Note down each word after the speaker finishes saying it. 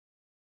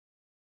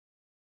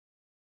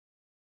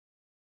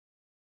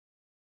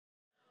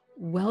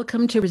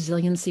Welcome to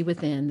Resiliency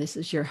Within. This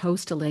is your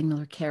host, Elaine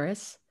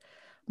Miller-Karras.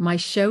 My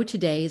show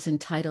today is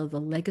entitled The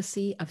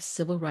Legacy of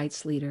Civil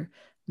Rights Leader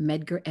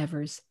Medgar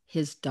Evers,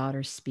 His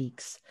Daughter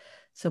Speaks.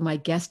 So my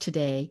guest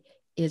today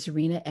is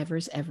Reena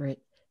Evers-Everette.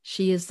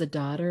 She is the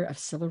daughter of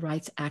civil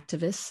rights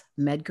activists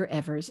Medgar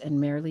Evers and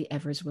Myrlie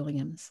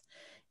Evers-Williams.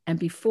 And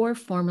before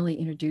formally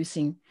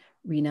introducing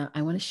Reena,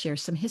 I want to share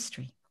some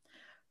history.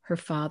 Her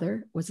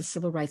father was a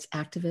civil rights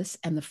activist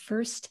and the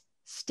first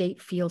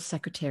state field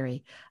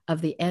secretary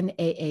of the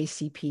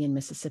NAACP in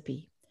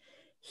Mississippi.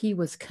 He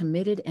was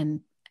committed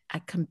and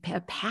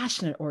a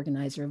passionate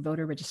organizer of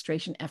voter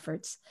registration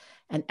efforts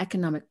and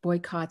economic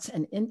boycotts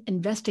and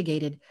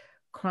investigated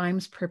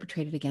crimes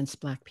perpetrated against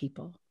Black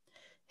people.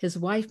 His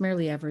wife,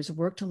 Myrlie Evers,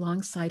 worked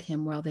alongside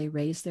him while they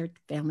raised their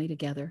family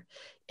together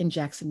in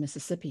Jackson,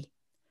 Mississippi.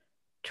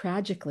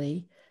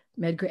 Tragically,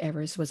 Medgar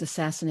Evers was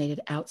assassinated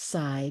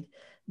outside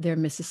their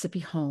Mississippi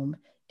home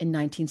in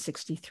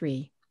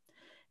 1963.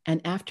 And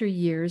after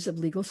years of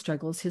legal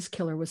struggles, his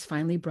killer was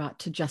finally brought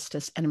to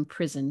justice and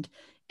imprisoned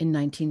in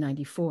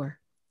 1994.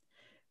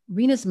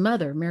 Reena's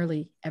mother,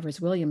 Myrlie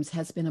Evers-Williams,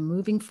 has been a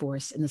moving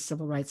force in the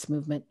civil rights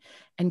movement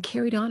and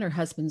carried on her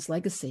husband's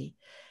legacy.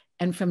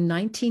 And from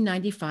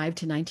 1995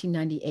 to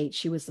 1998,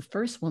 she was the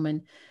first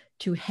woman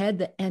to head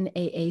the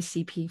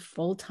NAACP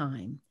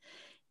full-time.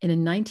 And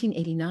in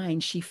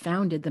 1989, she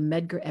founded the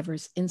Medgar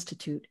Evers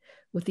Institute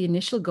with the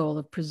initial goal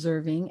of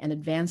preserving and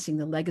advancing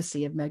the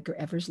legacy of Medgar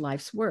Evers'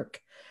 life's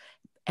work.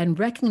 And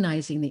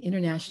recognizing the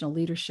international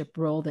leadership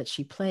role that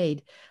she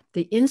played,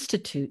 the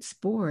Institute's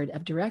board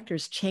of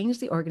directors changed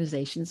the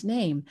organization's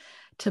name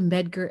to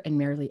Medgar and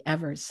Myrlie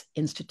Evers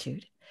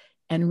Institute.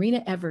 And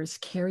Reena Evers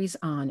carries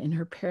on in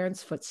her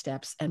parents'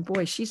 footsteps. And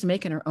boy, she's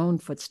making her own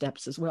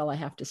footsteps as well, I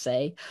have to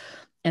say.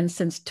 And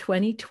since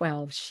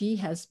 2012, she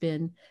has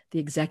been the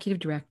executive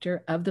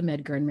director of the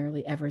Medgar and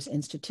Myrlie Evers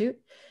Institute.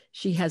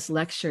 She has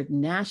lectured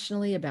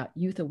nationally about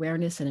youth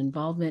awareness and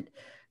involvement,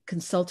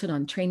 consulted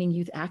on training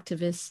youth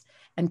activists,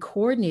 and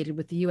coordinated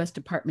with the U.S.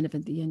 Department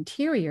of the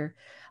Interior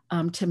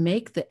to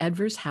make the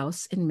Evers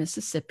House in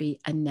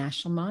Mississippi a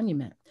national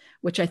monument,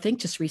 which I think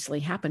just recently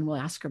happened. We'll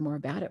ask her more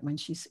about it when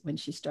she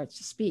starts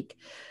to speak.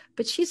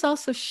 But she's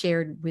also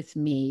shared with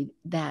me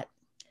that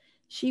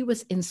she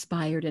was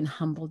inspired and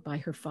humbled by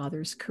her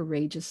father's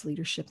courageous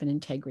leadership and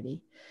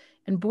integrity.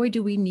 And boy,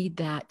 do we need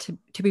that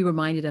to be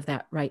reminded of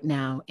that right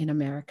now in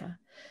America.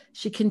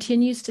 She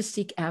continues to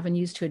seek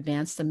avenues to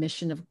advance the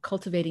mission of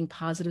cultivating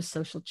positive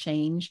social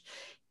change,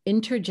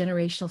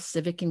 intergenerational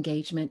civic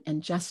engagement,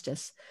 and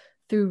justice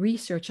through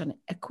research on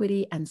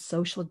equity and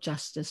social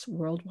justice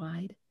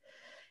worldwide.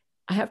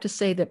 I have to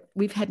say that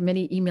we've had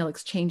many email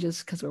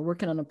exchanges because we're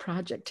working on a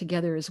project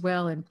together as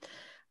well. And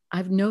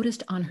I've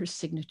noticed on her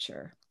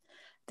signature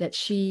that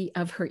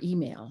her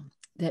email,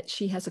 that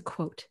she has a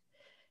quote,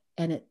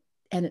 and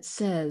it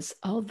says,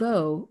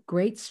 although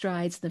great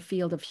strides in the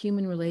field of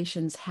human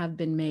relations have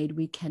been made,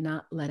 we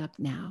cannot let up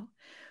now,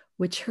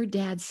 which her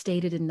dad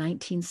stated in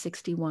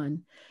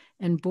 1961.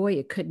 And boy,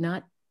 it could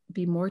not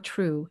be more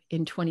true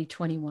in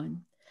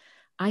 2021.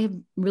 I have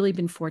really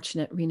been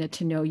fortunate, Reena,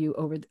 to know you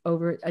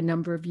over a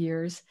number of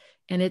years.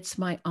 And it's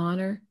my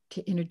honor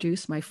to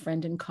introduce my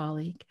friend and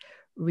colleague,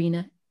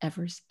 Reena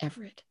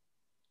Evers-Everette.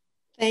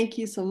 Thank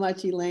you so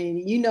much,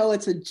 Elaine. You know,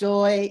 it's a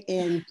joy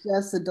and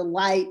just a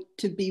delight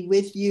to be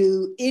with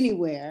you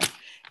anywhere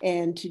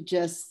and to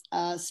just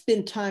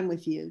spend time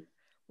with you.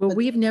 Well,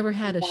 we've never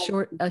had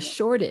a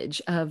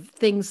shortage of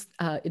things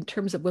in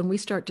terms of when we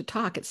start to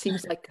talk. It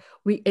seems like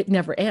it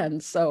never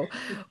ends. So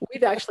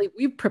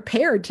we've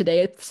prepared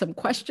today some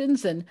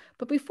questions,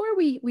 but before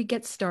we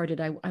get started,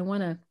 I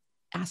want to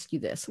ask you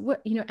this: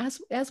 what,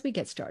 as we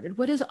get started,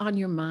 what is on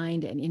your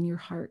mind and in your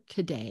heart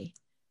today?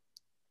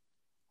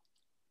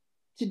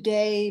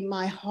 Today,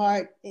 my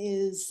heart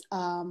is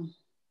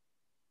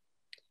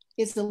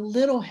it's a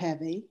little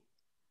heavy.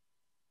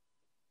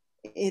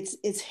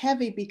 It's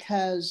heavy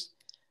because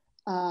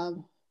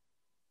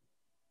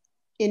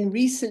in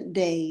recent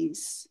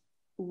days,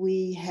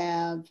 we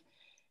have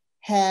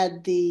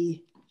had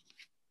the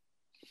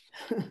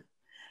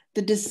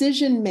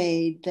decision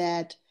made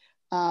that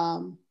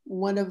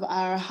one of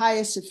our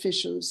highest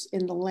officials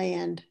in the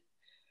land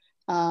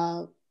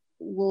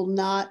will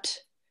not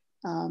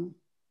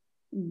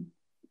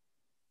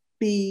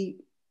be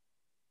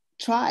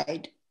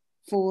tried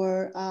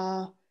for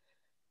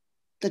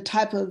the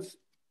type of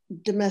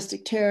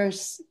domestic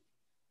terrorist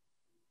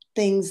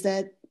things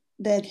that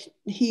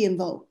he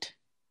invoked.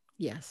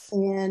 Yes.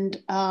 And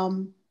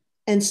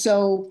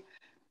so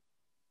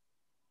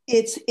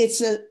it's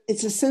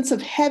a sense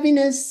of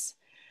heaviness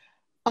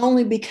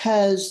only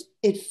because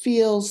it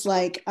feels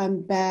like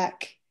I'm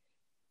back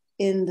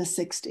in the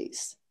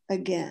 60s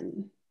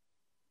again,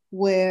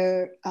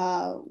 where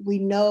we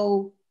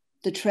know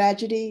the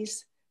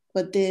tragedies,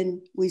 but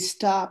then we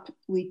stop,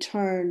 we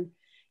turn,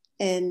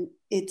 and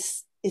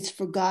it's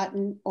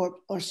forgotten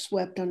or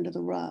swept under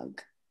the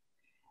rug.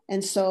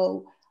 And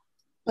so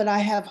but I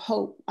have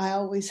hope. I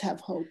always have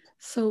hope.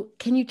 So,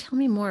 can you tell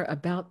me more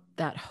about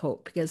that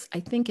hope? Because I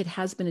think it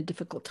has been a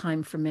difficult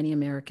time for many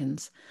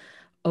Americans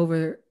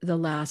over the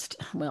last,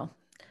 well,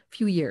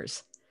 few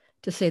years,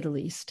 to say the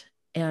least,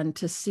 and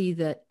to see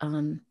that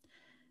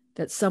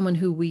that someone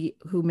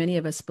who many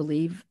of us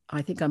believe,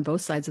 I think on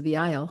both sides of the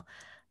aisle,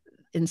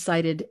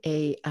 incited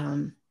a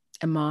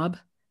mob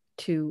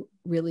to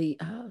really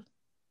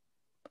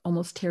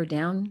almost tear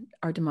down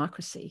our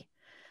democracy,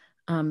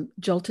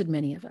 jolted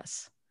many of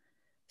us.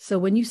 So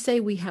when you say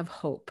we have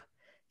hope,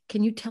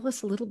 can you tell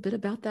us a little bit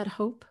about that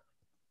hope?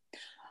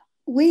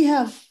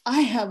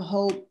 I have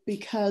hope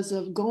because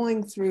of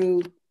going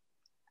through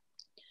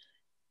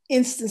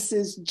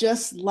instances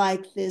just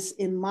like this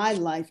in my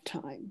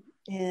lifetime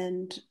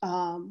and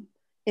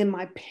in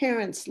my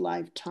parents'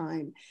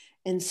 lifetime,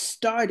 and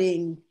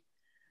starting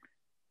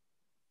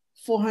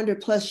 400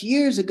 plus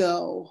years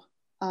ago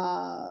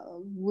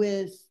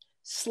with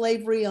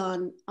slavery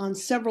on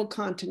several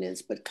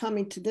continents, but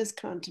coming to this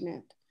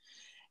continent.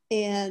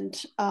 And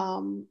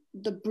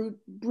the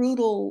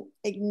brutal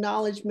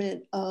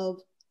acknowledgement of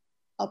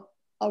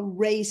a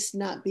race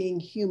not being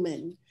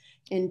human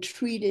and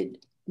treated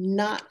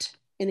not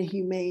in a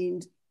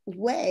humane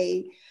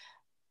way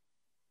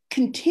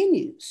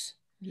continues.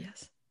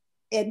 Yes.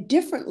 At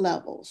different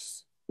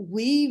levels.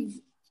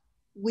 And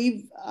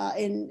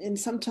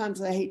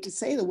sometimes I hate to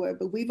say the word,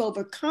 but we've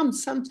overcome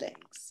some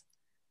things,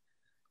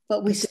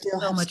 but we But still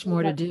there's so have much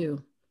more to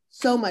do.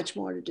 so much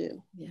more to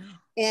do. Yeah.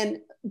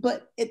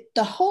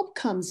 The hope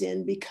comes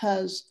in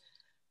because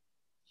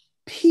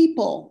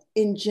people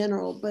in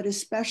general, but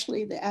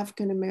especially the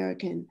African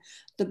American,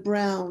 the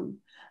brown,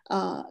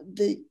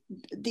 the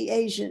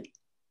Asian,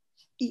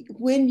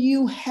 when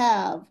you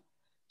have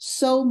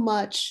so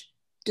much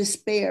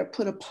despair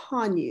put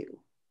upon you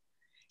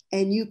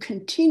and you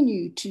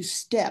continue to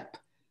step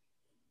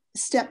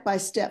by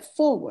step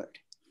forward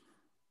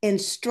and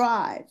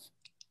strive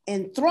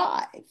and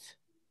thrive,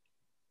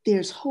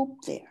 there's hope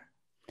there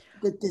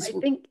that I this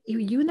will. think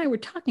you and I were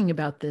talking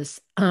about this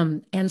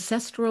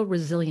ancestral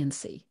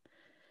resiliency.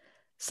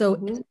 So,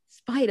 in Mhm.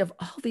 spite of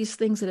all these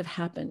things that have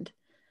happened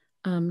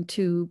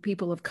to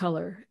people of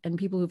color and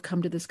people who've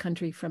come to this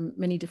country from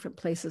many different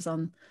places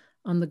on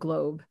the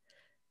globe,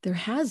 there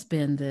has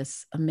been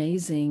this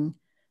amazing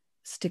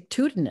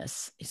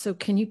stick-to-itiveness. So,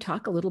 can you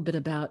talk a little bit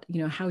about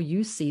how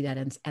you see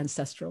that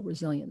ancestral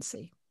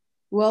resiliency?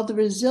 Well, the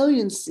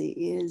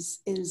resiliency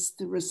is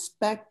the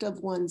respect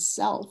of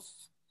oneself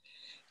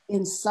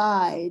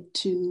inside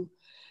to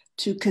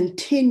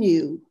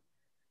continue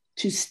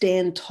to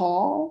stand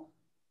tall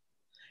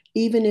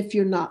even if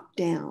you're knocked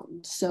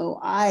down. So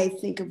I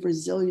think of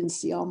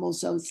resiliency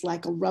almost as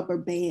like a rubber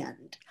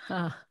band,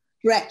 Huh.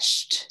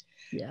 stretched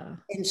Yeah.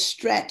 and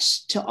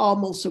stretched to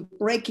almost a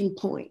breaking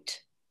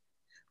point.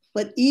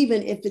 But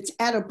even if it's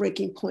at a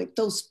breaking point,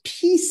 those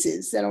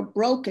pieces that are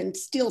broken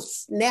still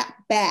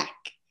snap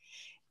back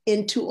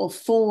into a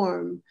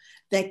form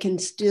that can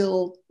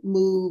still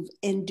move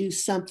and do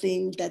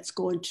something that's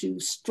going to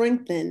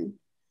strengthen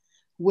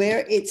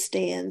where it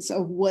stands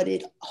or what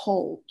it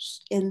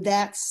holds. And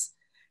that's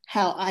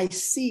how I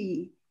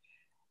see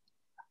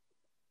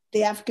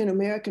the African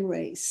American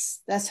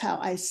race. That's how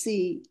I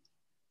see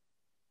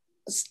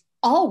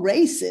all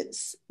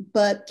races,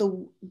 but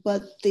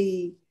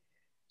the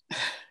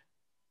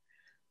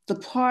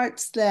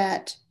parts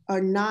that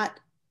are not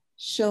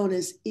shown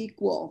as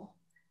equal,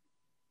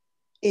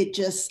 it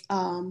just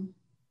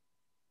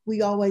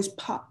we always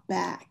pop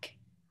back.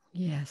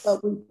 Yes.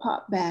 But we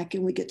pop back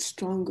and we get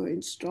stronger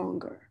and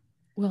stronger.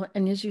 Well,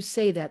 and as you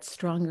say that,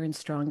 stronger and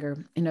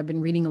stronger. And I've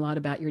been reading a lot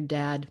about your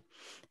dad,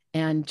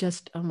 and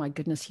just, oh my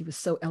goodness, he was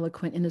so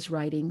eloquent in his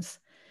writings.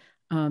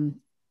 Um,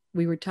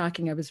 we were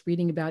talking, I was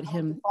reading about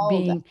him All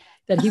being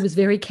that he was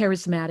very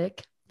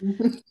charismatic,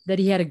 that. that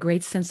he had a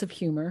great sense of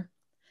humor.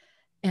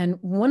 And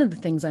one of the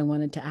things I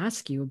wanted to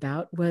ask you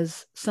about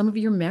was some of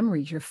your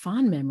memories, your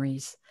fond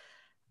memories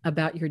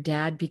about your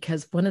dad,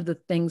 because one of the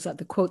things that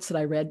the quotes that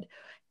I read,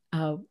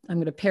 I'm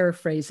going to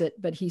paraphrase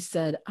it, but he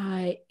said,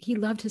 he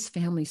loved his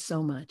family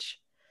so much.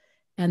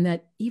 And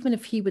that even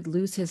if he would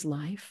lose his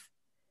life,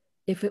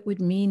 if it would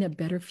mean a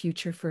better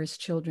future for his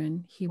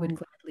children, he would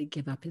gladly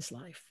give up his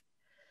life.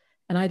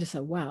 And I just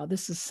thought, wow,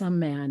 this is some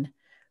man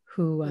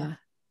who Yeah.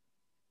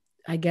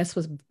 I guess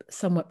was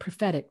somewhat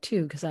prophetic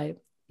too, because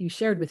you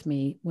shared with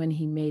me when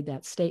he made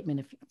that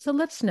statement. So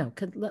let's know,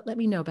 let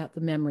me know about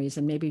the memories,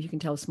 and maybe you can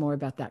tell us more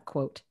about that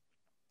quote.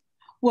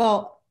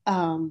 Well,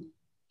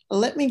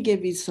 let me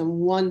give you some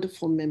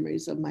wonderful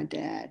memories of my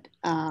dad.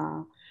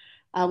 I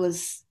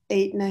was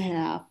 8 and a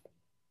half,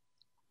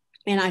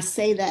 and I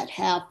say that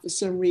half for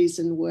some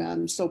reason where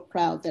I'm so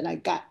proud that I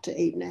got to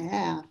 8 and a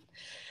half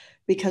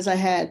because I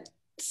had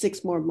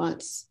 6 more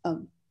months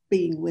of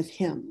being with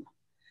him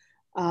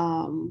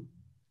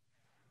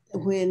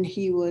when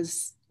he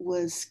was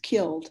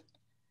killed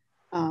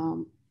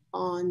um,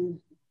 on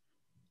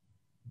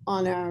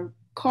our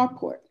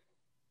carport.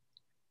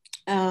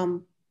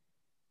 Um,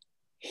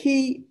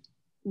 he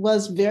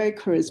was very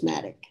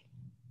charismatic.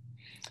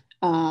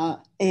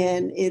 And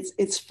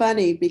it's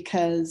funny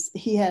because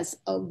he has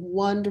a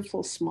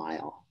wonderful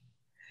smile,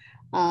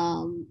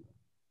 um,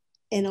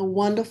 and a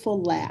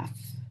wonderful laugh.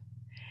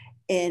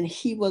 And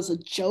he was a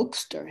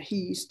jokester. He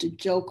used to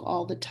joke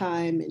all the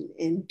time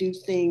and do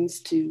things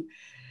to,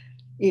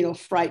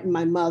 frighten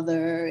my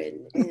mother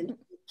and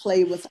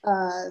play with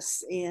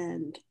us.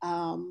 And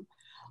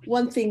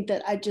one thing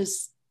that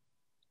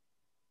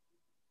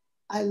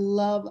I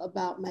love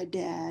about my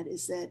dad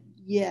is that,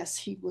 yes,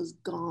 he was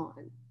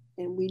gone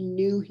and we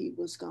knew he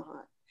was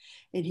gone.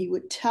 And he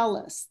would tell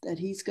us that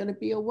he's going to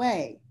be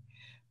away,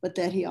 but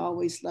that he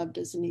always loved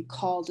us. And he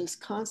called us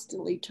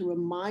constantly to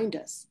remind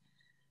us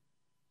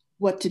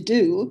what to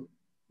do,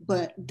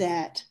 but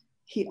that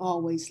he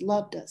always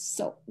loved us.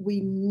 So we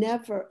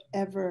never,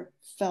 ever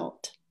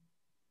felt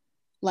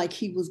like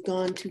he was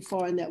gone too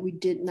far and that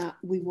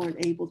we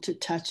weren't able to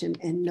touch him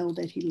and know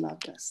that he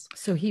loved us.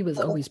 So he was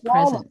So always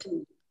present.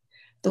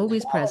 the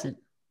Always quality present.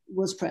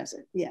 was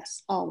present.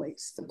 Yes,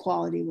 always. The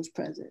quality was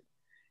present.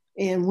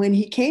 And when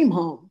he came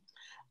home,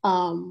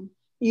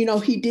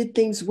 he did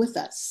things with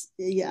us,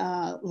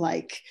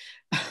 like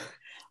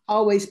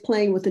always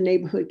playing with the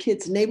neighborhood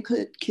kids. The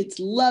neighborhood kids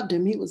loved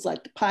him. He was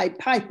like the Pied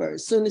Piper.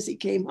 As soon as he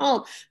came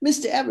home,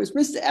 Mr. Evers,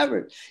 Mr.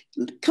 Evers,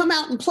 come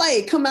out and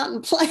play, come out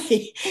and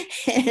play.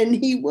 And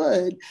he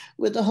would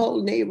with the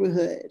whole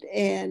neighborhood.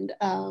 And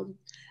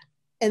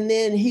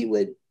then he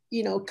would,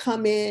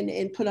 come in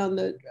and put on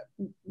the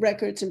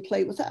records and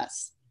play with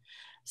us.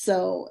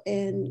 So,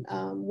 and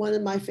one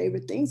of my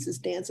favorite things is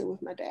dancing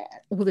with my dad.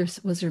 Well,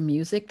 was there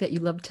music that you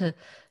loved to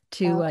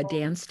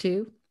dance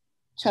to?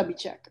 Chubby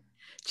Checker.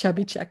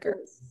 Chubby Checker.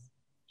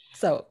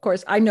 So, of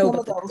course, I know Some about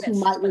of the those who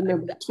twist. might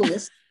remember the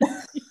twist.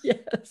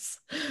 Yes.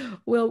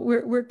 Well,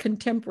 we're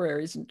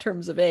contemporaries in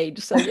terms of age.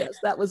 So, yes,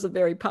 that was a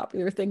very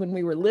popular thing when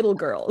we were little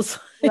girls.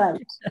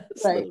 Right,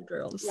 Yes, right, little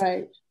girls.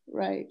 right,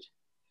 right.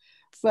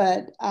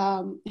 But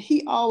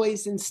he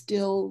always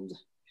instilled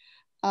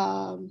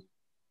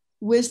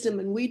wisdom,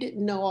 and we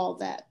didn't know all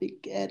that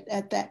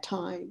at that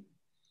time.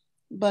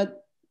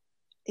 But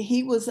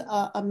he was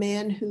a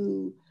man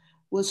who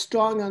was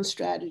strong on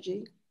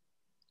strategy.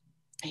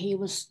 He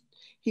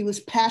was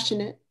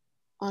passionate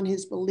on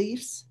his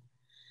beliefs,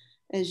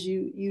 as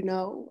you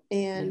know,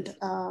 and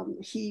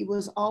he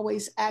was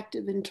always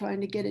active in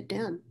trying to get it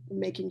done,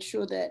 making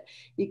sure that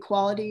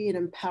equality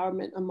and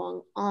empowerment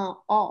among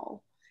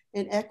all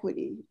and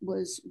equity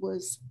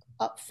was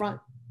up front,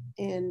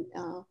 and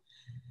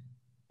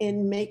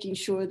in making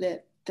sure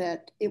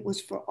that it was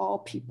for all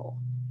people.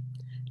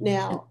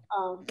 Now,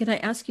 can I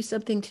ask you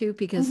something too?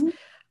 Because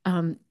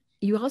mm-hmm.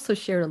 You also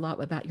shared a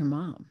lot about your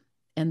mom,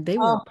 and they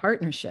were a Oh,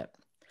 partnership.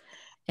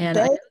 And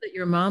I know that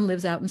your mom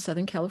lives out in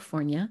Southern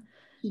California.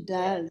 She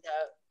does. And,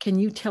 can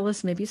you tell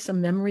us maybe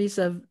some memories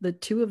of the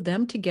two of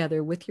them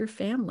together with your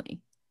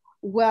family?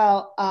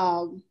 Well,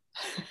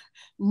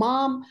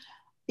 mom,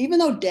 even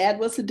though dad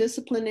was a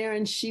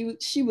disciplinarian, she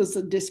was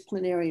a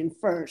disciplinarian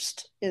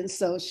first, and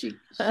so she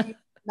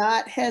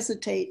not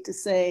hesitate to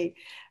say,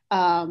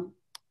 go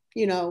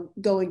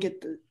and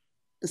get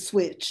the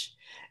switch.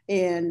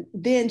 And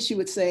then she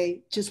would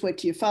say, just wait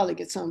till your father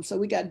gets home. So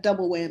we got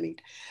double whammied.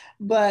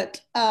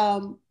 But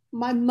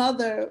my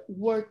mother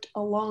worked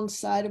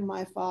alongside of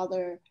my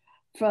father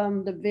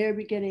from the very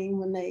beginning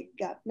when they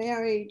got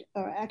married,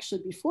 or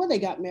actually before they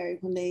got married,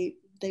 when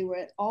they were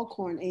at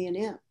Alcorn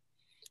A&M,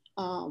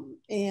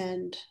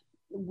 and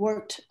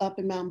worked up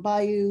in Mount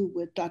Bayou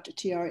with Dr.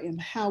 T.R.M.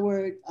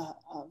 Howard, a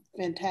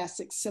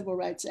fantastic civil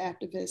rights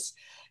activist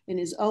in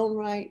his own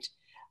right,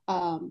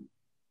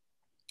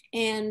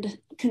 and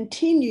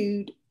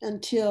continued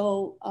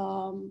until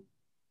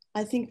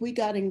I think we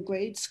got in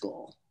grade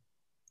school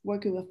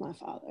working with my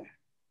father,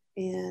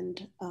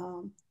 and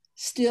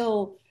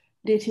still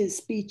did his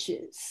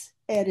speeches,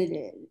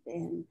 edited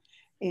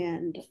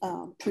and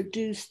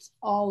produced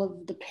all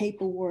of the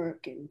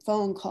paperwork and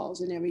phone calls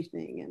and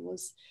everything, and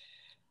was,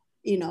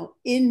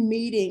 in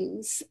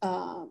meetings,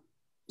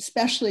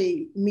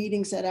 especially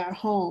meetings at our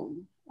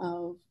home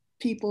of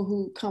people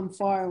who come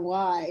far and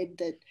wide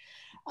that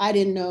I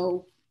didn't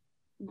know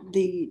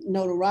the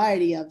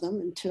notoriety of them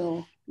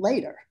until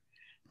later.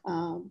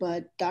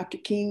 But Dr.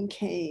 King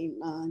came,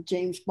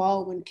 James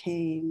Baldwin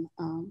came,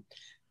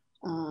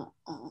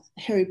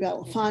 Harry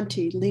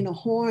Belafonte, Lena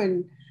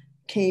Horne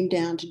came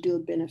down to do a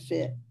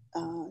benefit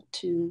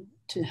to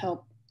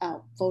help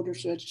out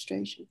voters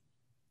registration.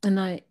 And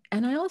I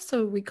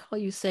also recall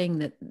you saying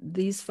that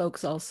these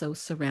folks also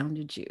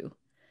surrounded you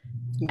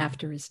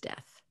after his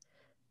death,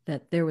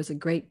 that there was a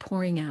great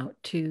pouring out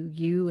to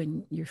you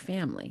and your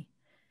family.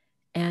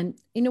 And,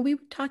 we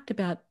talked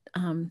about,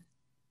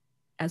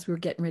 as we were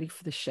getting ready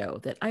for the show,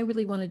 that I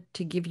really wanted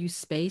to give you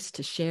space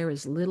to share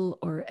as little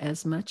or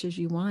as much as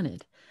you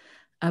wanted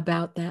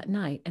about that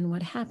night and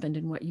what happened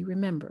and what you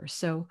remember.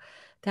 So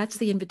that's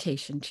the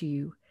invitation to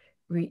you,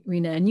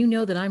 Reena. And you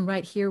know that I'm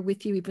right here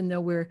with you, even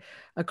though we're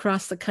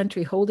across the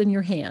country holding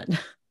your hand.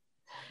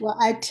 Well,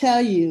 I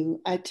tell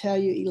you,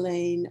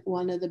 Elaine,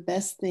 one of the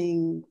best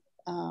things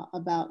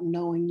about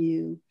knowing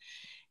you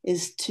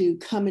is to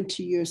come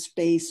into your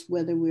space,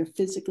 whether we're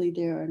physically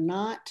there or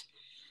not,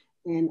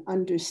 and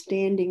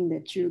understanding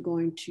that you're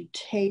going to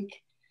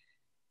take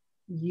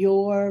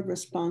your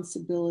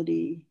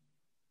responsibility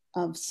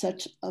of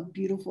such a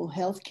beautiful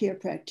healthcare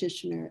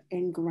practitioner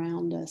and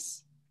ground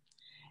us.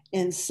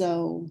 And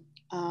so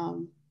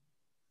I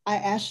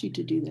ask you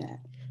to do that.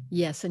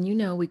 Yes, and you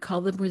know, we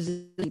call them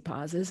resiliency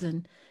pauses,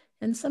 and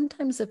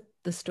sometimes if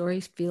the story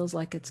feels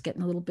like it's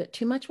getting a little bit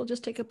too much, we'll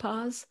just take a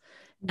pause,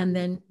 and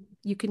then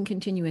you can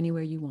continue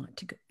anywhere you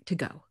want to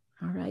go.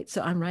 All right,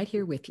 so I'm right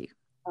here with you.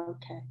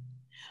 Okay.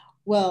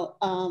 Well,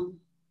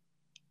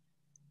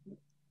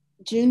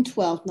 June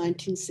 12th,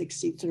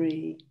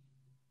 1963,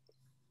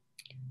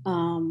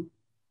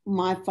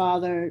 my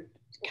father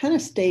kind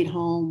of stayed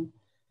home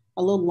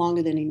a little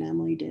longer than he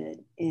normally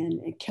did,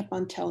 and it kept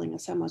on telling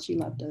us how much he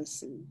loved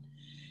us,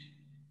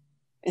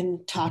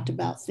 and talked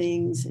about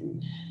things,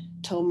 and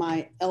told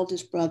my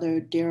eldest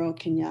brother, Daryl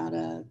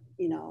Kenyatta,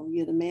 you know,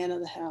 you're the man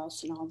of the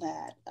house and all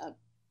that.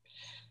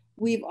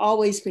 We've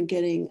always been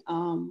getting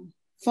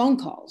phone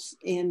calls,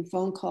 and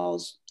phone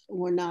calls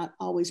were not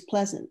always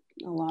pleasant.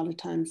 A lot of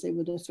times they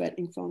were the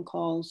threatening phone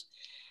calls.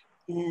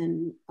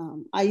 And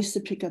I used to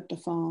pick up the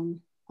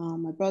phone.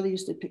 My brother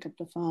used to pick up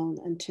the phone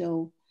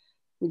until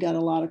we got a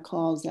lot of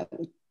calls that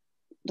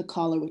the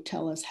caller would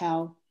tell us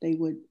how they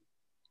would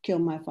kill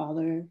my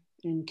father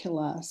and kill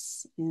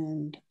us.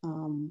 And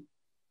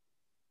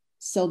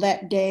so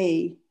that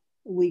day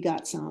we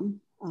got some.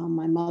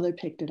 My mother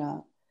picked it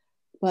up.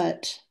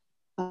 But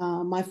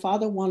my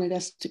father wanted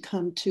us to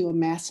come to a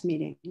mass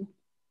meeting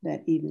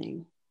that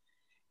evening.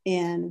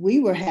 And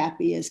we were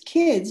happy as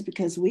kids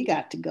because we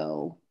got to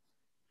go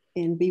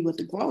and be with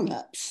the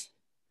grown-ups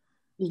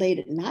late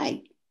at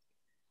night.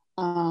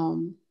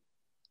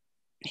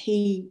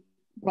 He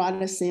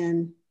brought us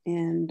in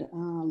and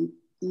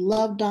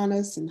loved on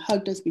us and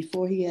hugged us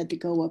before he had to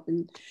go up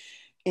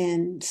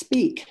and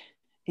speak.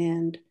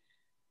 And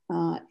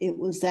it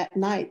was that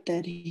night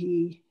that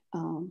he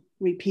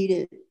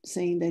repeated,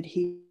 saying that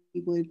he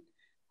would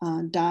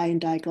die and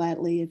die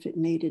gladly if it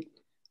made it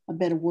a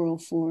better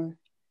world for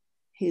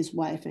his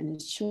wife and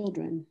his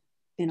children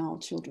and all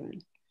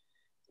children.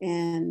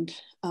 And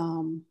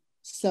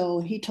so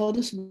he told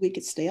us we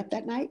could stay up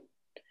that night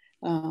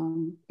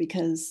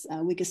because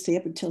we could stay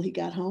up until he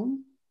got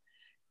home.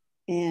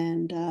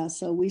 And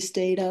so we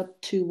stayed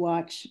up to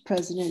watch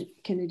President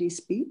Kennedy's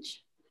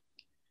speech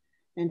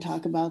and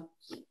talk about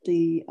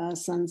the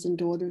sons and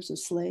daughters of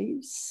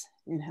slaves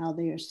and how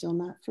they are still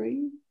not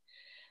free.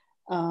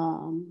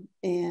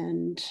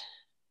 And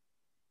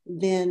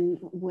then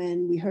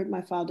when we heard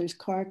my father's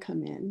car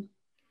come in.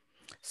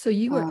 So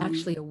you were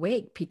actually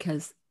awake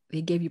because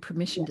they gave you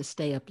permission to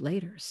stay up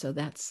later. So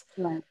that's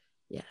right.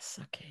 Yes.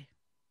 Okay.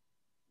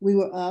 We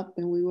were up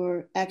and we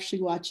were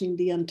actually watching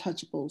The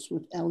Untouchables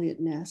with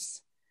Elliot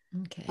Ness.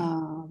 Okay.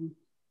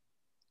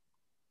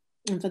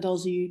 And for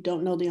those of you who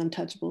don't know The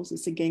Untouchables,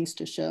 it's a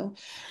gangster show.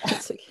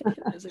 It's a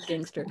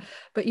gangster.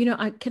 But, you know,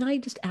 can I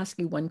just ask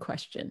you one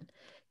question?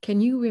 Can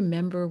you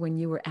remember when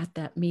you were at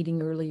that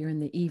meeting earlier in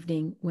the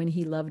evening when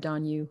he loved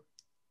on you?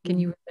 Can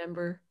you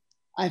remember?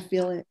 I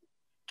feel it.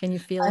 Can you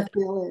feel it? I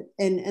feel it.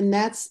 And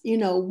that's, you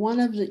know, one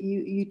of the,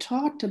 you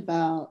talked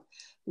about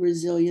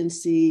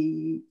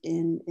resiliency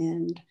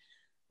and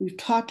we've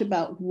talked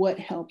about what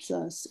helps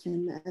us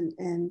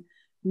and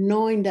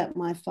knowing that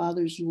my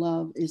father's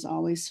love is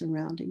always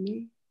surrounding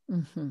me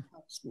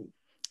helps me.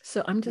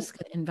 So I'm just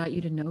going to invite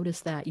you to notice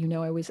that. You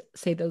know, I always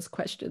say those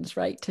questions,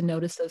 right? To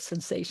notice those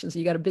sensations.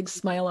 You got a big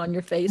smile on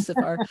your face if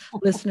our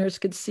listeners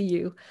could see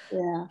you.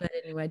 Yeah. But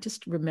anyway,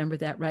 just remember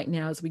that right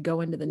now as we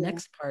go into the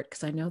next part,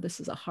 because I know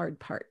this is a hard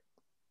part,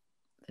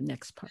 the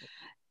next part.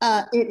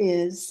 It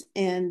is.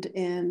 And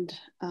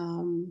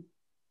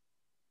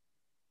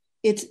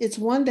it's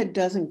one that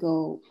doesn't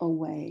go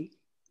away.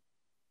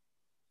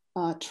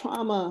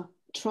 Trauma,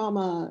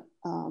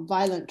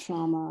 violent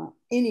trauma,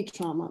 any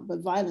trauma, but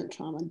violent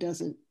trauma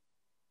doesn't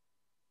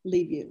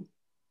leave you.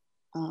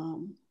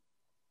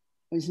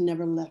 It's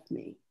never left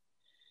me.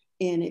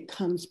 And it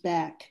comes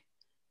back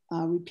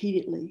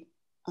repeatedly.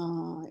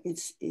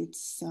 It's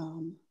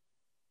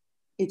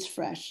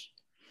fresh.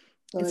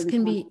 So it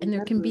can be, and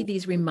there can be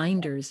these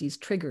reminders, these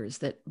triggers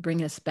that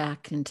bring us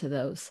back into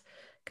those.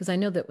 Because I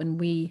know that when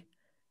we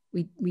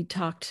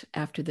talked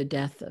after the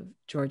death of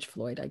George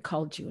Floyd, I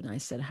called you and I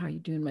said, "How are you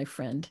doing, my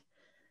friend?"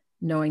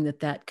 Knowing that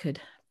that could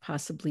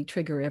possibly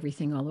trigger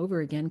everything all over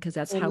again, because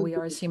that's how we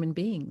are as human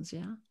beings.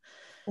 Yeah.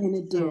 And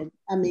it did.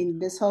 I mean,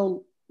 this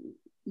whole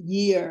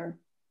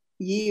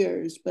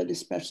years, but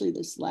especially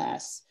this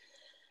last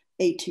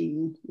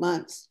 18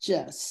 months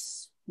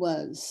just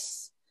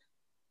was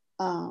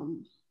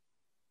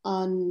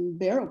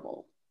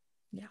unbearable.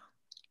 Yeah.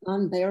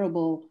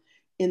 Unbearable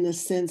in the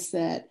sense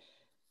that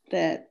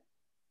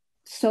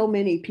so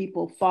many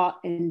people fought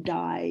and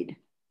died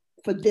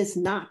for this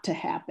not to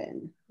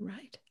happen.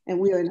 Right. And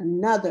we are in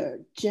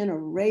another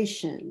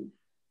generation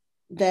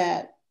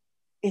that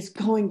is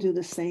going through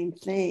the same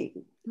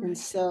thing. Right. And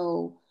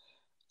so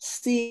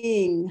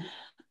seeing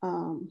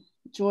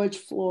George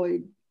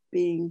Floyd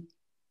being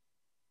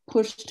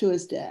pushed to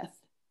his death.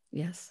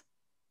 Yes.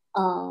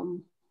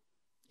 Um,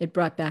 It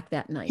brought back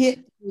that night. Hit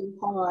me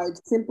hard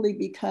simply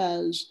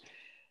because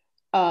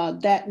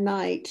that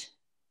night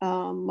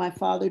my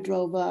father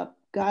drove up,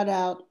 got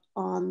out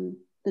on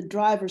the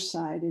driver's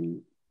side,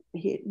 and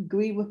he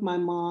agreed with my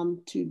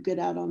mom to get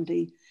out on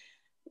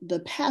the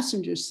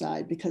passenger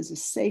side because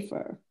it's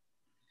safer.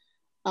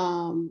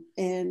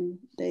 And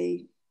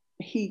the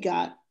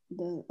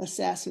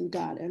assassin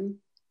got him.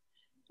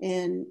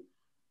 And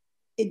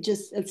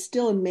it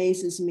still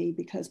amazes me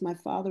because my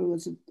father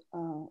was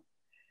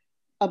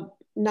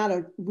not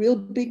a real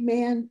big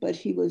man, but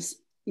he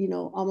was,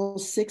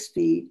 almost 6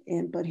 feet.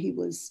 But he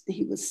was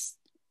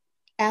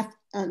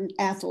an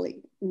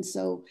athlete. And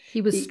so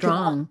He was he could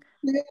strong.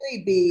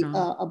 clearly be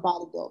Strong. a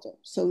bodybuilder.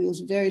 So he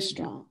was very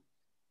strong.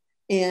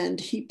 And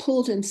he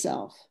pulled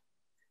himself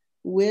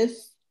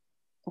with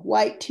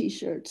white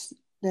t-shirts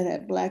that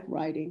had black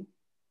writing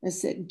that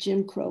said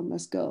Jim Crow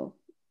must go.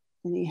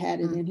 And he had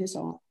it in his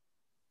arm,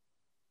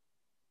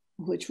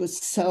 which was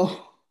so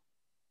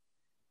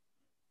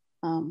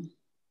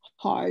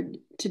hard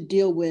to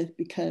deal with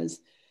because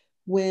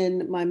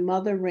when my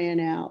mother ran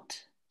out,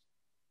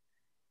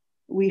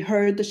 we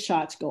heard the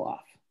shots go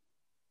off.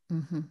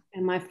 Mm-hmm.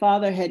 And my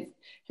father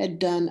had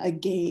done a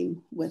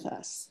game with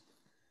us.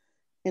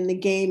 And the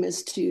game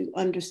is to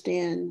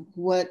understand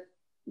what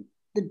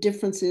the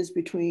difference is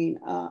between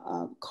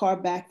a car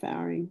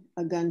backfiring,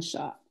 a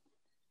gunshot.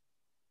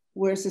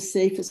 Where's the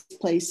safest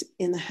place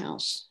in the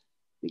house?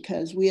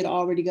 Because we had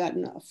already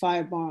gotten a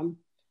firebomb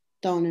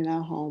thrown in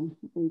our home.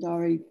 We'd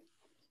already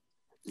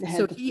had.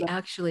 So he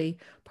actually,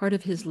 part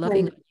of his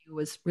loving of you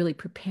was really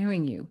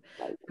preparing you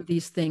for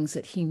these things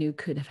that he knew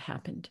could have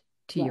happened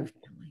to your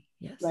family.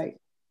 Yes. Right.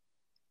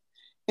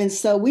 And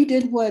so we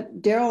did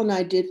what Daryl and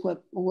I did,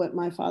 what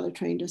my father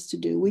trained us to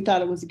do. We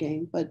thought it was a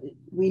game, but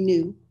we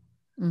knew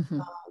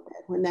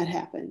when that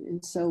happened.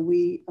 And so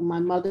my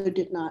mother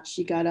did not.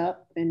 She got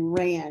up and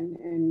ran,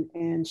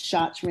 and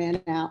shots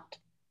ran out.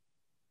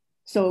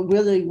 So it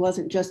really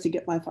wasn't just to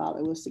get my father,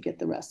 it was to get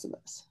the rest of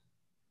us.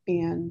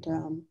 And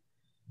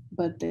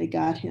but they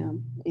got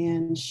him,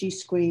 and she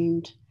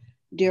screamed.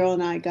 Daryl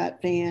and I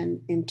got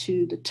Van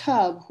into the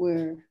tub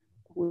where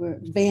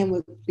Van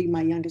would be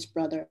my youngest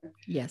brother.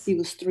 Yes. He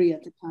was 3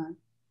 at the time.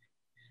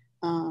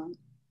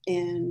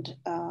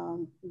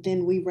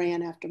 Then we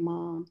ran after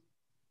Mom,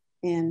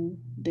 and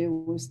there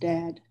was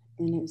Dad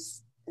in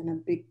a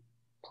big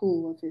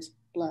pool of his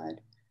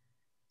blood.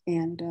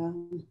 And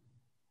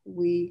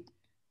we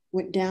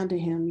went down to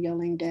him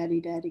yelling, "Daddy,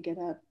 Daddy, get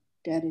up.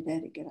 Daddy,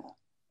 Daddy, get up."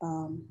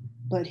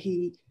 But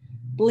he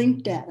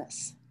blinked at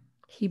us.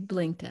 He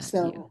blinked at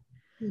you.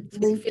 He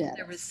blinked at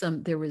us.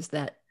 There was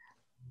that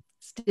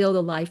still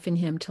the life in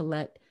him to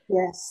let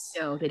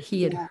know that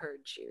he had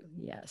heard you.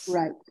 Yes.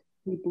 Right.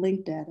 He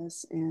blinked at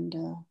us, and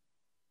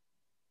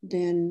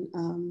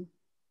then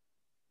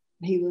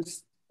he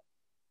was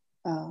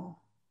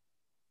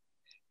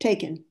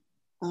taken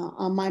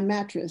on my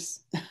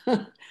mattress.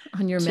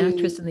 On your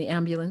mattress in the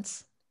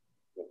ambulance?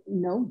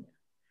 No.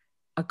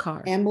 A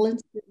car.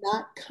 Ambulance did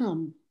not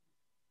come.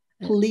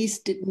 Police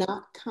did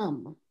not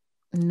come.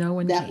 No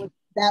one came.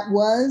 That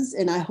was,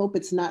 and I hope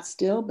it's not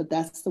still, but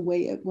that's the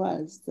way it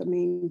was. I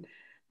mean,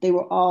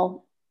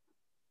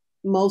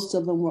 most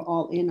of them were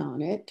all in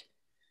on it.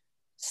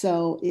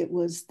 So it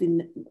was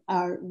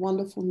our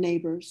wonderful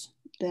neighbors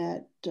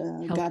that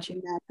got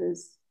the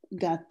mattress,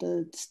 got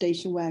the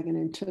station wagon,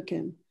 and took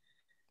him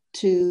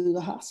to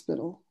the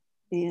hospital.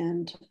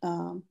 And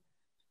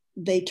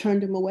they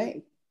turned him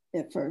away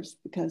at first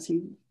because he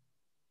was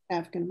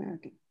African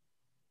American.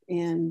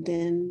 And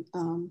then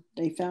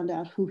they found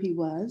out who he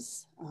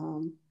was.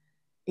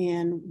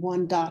 And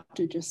one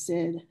doctor just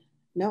said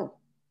no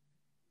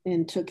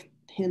and took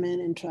him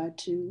in and tried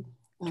to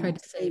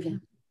save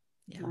him.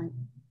 Yeah. Right.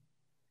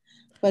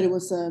 But it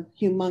was a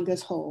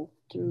humongous hole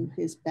through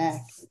his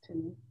back.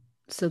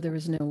 So there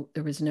was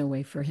no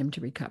way for him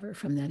to recover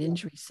from that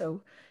injury.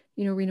 So,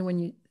 Reena,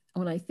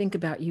 when I think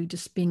about you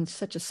just being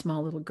such a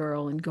small little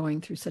girl and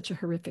going through such a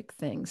horrific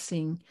thing,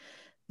 seeing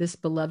this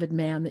beloved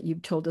man that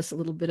you've told us a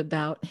little bit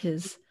about,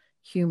 his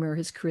humor,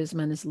 his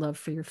charisma, and his love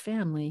for your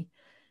family.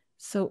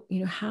 So,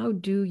 how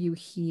do you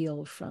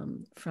heal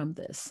from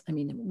this? I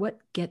mean, what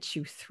gets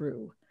you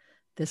through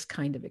this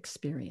kind of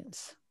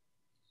experience?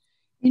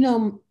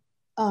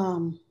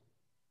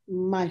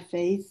 My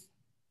faith,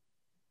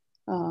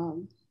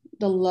 the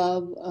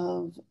love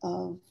of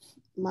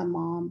my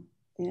mom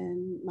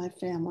and my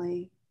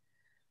family,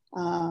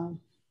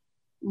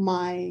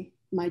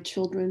 my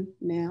children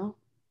now.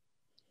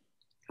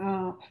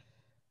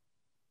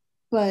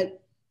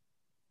 But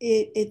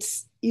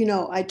it's,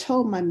 I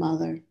told my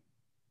mother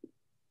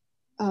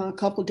a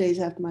couple of days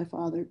after my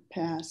father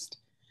passed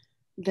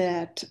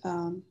that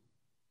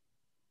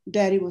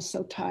Daddy was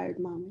so tired,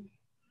 Mommy.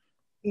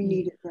 He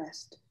needed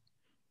rest.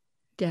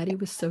 Daddy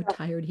was so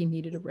tired, he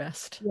needed a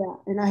rest. Yeah,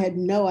 and I had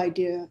no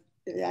idea.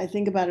 I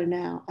think about it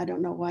now. I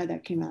don't know why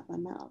that came out of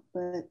my mouth,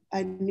 but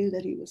I knew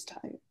that he was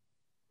tired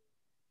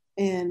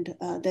and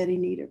that he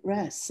needed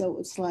rest. So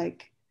it's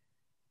like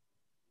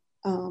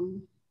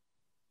um,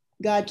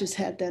 God just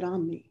had that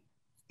on me.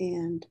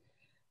 And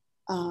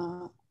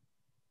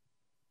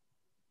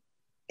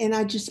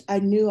I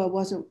knew I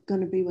wasn't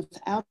going to be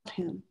without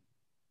him,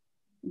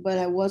 but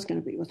I was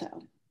going to be without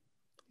him.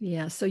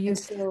 Yeah. So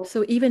So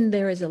so even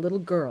there as a little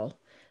girl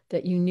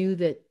that you knew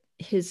that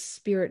his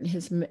spirit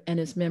and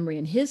his memory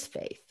and his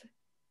faith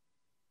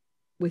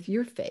with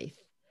your faith,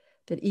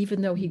 that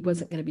even though he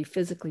wasn't going to be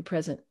physically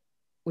present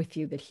with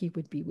you, that he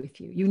would be with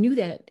you. You knew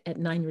that at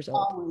 9 years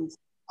old. always,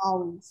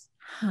 always,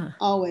 Huh.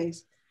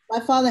 always. My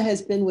father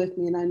has been with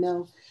me, and I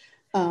know.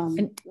 Um,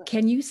 And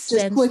can you just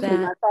sense quickly, my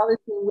that father's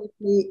been with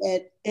me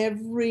at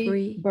every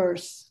every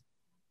birth.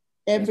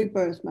 Every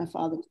birth, my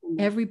father's been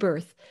there. every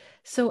birth?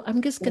 So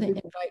I'm just going Every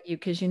to birth. invite you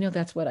because you know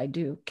that's what I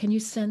do. Can you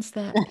sense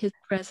that his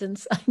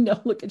presence? I know.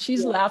 Look, and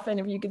she's Yeah. laughing.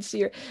 If you can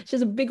see her, she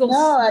has a big old No,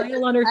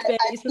 smile on her I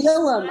face. A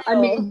feel him. I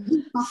smile, mean,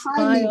 he's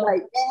behind me smile.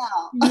 right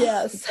now, but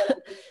Yes. I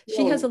can She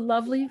feel has a him.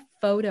 lovely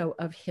photo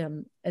of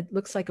him. It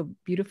looks like a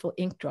beautiful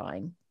ink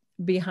drawing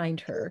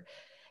behind her.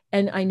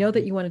 And I know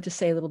that you wanted to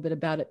say a little bit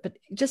about it, but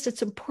just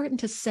it's important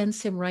to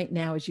sense him right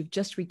now as you've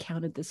just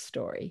recounted this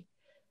story.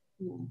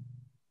 Yeah.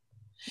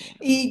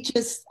 He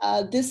just,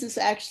 this is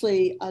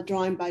actually a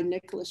drawing by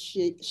Nicholas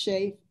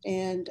Schaaf,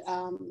 and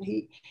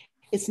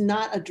it's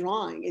not a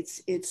drawing.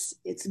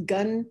 It's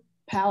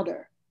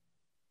gunpowder.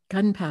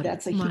 Gunpowder.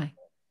 That's a My.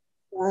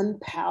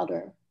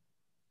 gunpowder.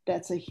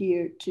 That's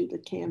adhered to the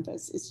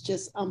canvas. It's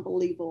just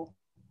unbelievable,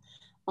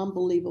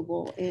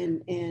 unbelievable.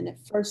 And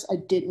at first I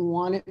didn't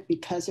want it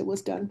because it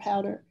was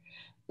gunpowder,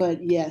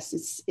 but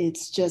yes,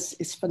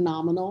 it's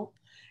phenomenal,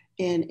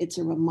 and it's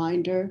a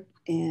reminder,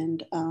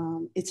 and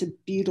it's a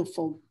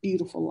beautiful,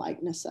 beautiful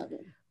likeness of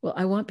it. Well,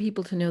 I want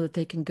people to know that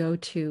they can go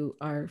to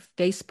our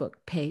Facebook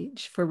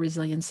page for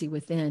Resiliency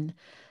Within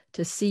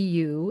to see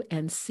you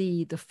and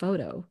see the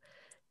photo.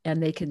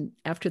 And they can,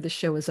 after the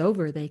show is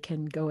over, they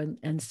can go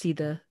and see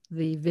the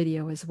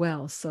video as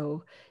well.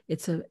 So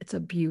it's a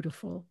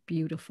beautiful,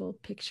 beautiful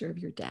picture of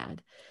your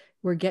dad.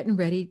 We're getting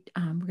ready.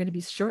 We're going to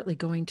be shortly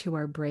going to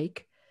our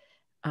break.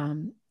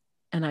 Um,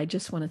 and I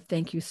just want to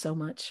thank you so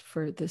much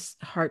for this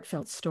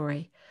heartfelt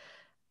story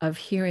of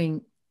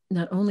hearing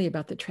not only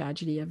about the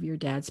tragedy of your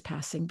dad's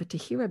passing, but to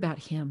hear about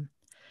him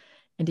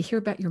and to hear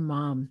about your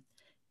mom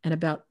and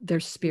about their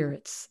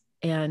spirits,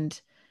 and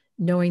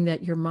knowing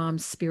that your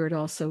mom's spirit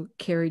also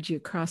carried you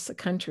across the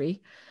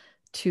country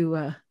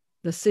to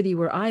the city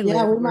where I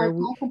Yeah, live, we where might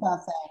we, talk about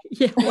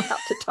yeah, that. we'll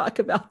have to talk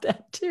about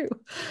that too.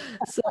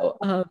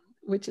 So,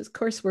 which is, of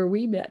course, where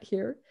we met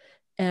here,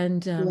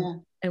 and Yeah.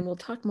 and we'll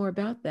talk more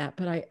about that.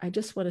 But I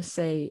just want to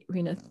say,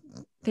 Reena,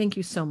 thank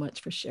you so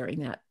much for sharing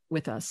that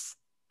with us,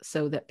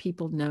 so that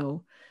people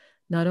know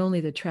not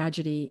only the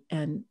tragedy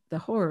and the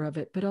horror of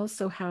it, but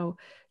also how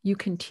you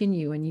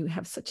continue and you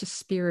have such a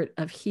spirit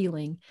of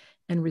healing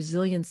and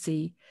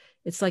resiliency.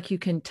 It's like you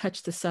can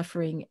touch the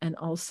suffering and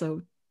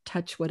also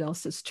touch what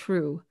else is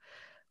true,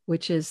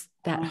 which is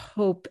that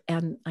hope.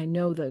 And I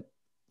know the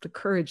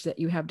courage that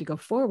you have to go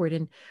forward.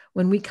 And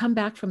when we come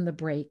back from the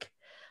break,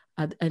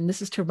 and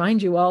this is to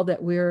remind you all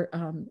that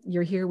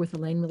you're here with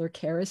Elaine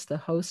Miller-Karras, the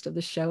host of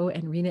the show,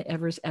 and Reena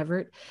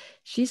Evers-Everette.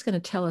 She's going to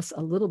tell us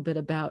a little bit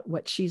about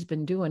what she's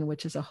been doing,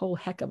 which is a whole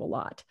heck of a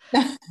lot.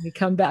 We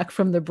come back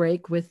from the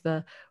break with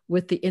the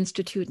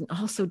Institute, and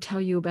also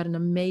tell you about an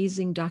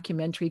amazing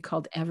documentary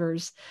called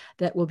Evers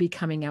that will be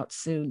coming out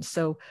soon.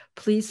 So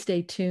please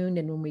stay tuned,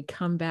 and when we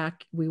come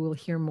back, we will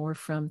hear more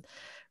from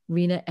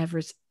Reena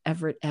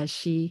Evers-Everette as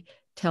she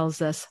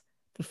tells us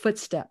the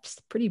footsteps,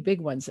 pretty big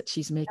ones, that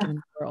she's making in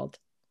the world.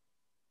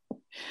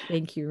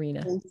 Thank you,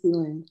 Reena. Thanks,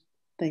 Elaine.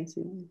 Thanks,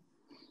 Elaine.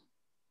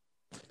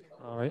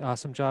 All right,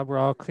 awesome job. We're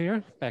all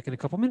clear. Back in a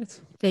couple minutes.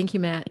 Thank you,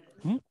 Matt.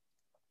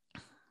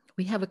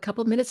 We have a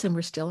couple minutes and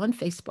we're still on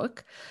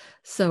Facebook.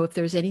 So if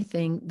there's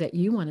anything that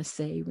you want to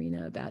say,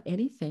 Reena, about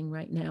anything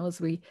right now,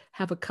 as we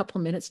have a couple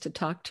minutes to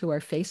talk to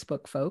our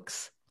Facebook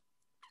folks.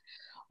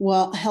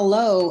 Well,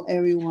 hello,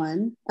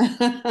 everyone.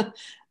 I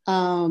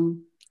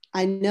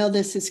know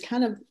this is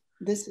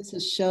a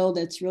show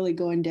that's really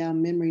going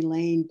down memory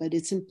lane, but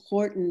it's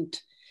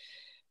important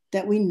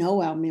that we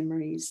know our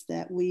memories,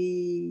 that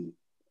we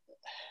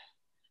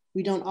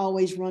don't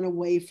always run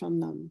away from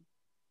them.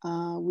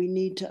 We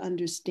need to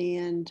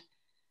understand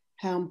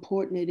how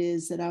important it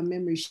is that our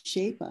memories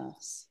shape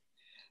us.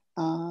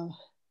 And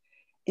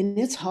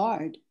it's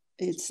hard.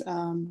 It's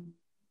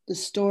the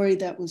story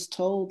that was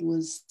told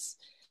was,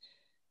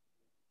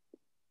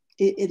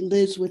 it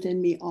lives within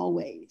me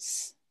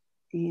always.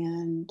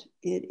 And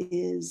it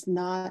is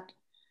not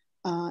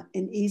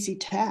an easy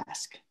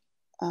task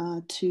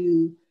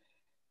to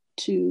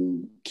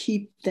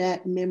keep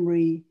that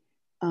memory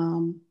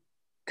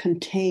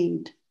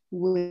contained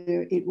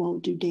where it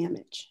won't do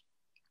damage.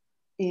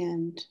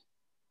 And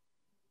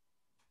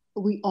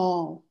we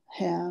all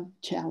have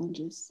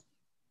challenges.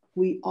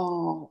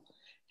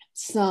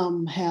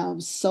 Some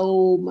have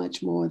so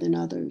much more than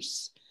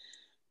others,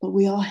 but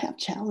we all have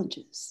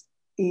challenges.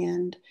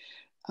 And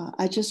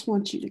I just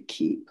want you to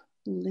keep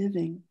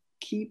living,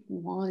 keep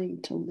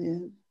wanting to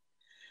live.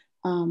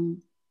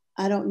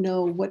 I don't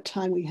know what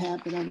time we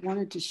have, but I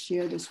wanted to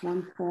share this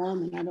one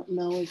poem, and I don't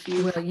know if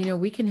you. Well,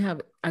 we can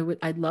have.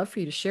 I'd love for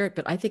you to share it,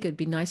 but I think it'd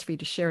be nice for you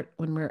to share it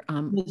when Does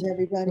when we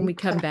everybody?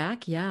 come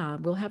back. Yeah,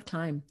 we'll have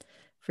time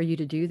for you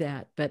to do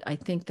that. But I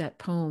think that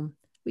poem,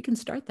 we can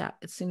start that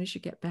as soon as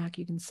you get back.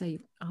 You can say,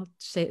 I'll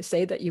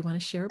say that you want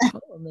to share a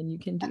poem, and you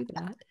can do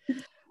that.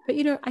 But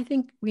I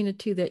think, Reena,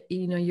 too, that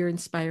you're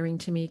inspiring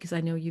to me because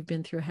I know you've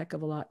been through a heck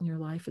of a lot in your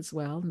life as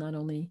well, not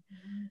only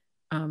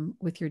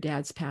with your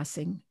dad's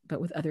passing,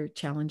 but with other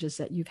challenges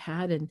that you've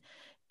had,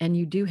 and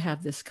you do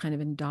have this kind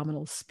of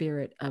indomitable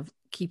spirit of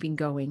keeping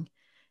going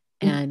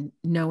and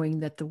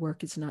knowing that the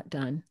work is not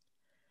done.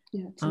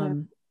 Yeah, it's not.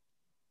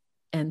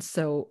 And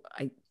so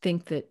I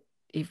think that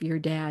if your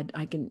dad,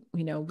 I can,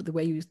 the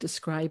way you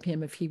describe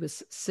him, if he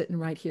was sitting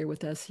right here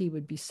with us, he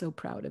would be so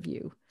proud of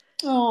you.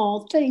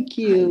 Oh, thank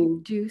I you.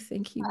 do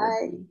think he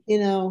would be.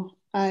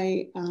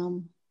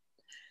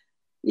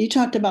 You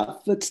talked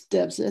about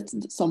footsteps. It's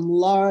some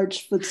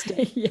large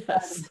footsteps.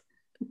 Yes.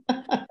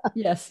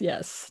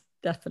 Yes,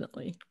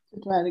 definitely. To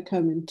try to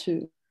come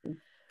into.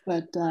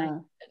 But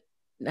I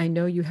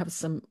know you have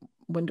some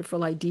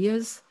wonderful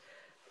ideas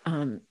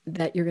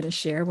that you're going to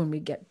share when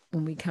we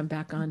come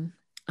back on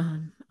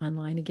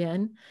online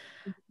again,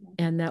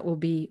 and that will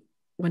be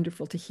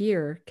wonderful to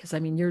hear because I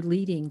mean you're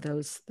leading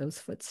those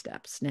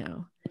footsteps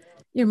now.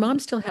 Your mom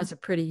still has a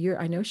pretty year.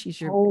 I know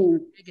she's your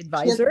big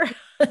advisor.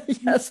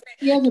 Yes,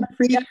 she has a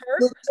big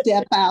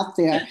footstep out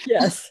there.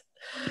 Yes,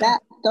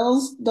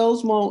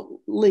 those won't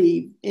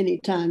leave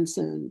anytime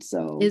soon.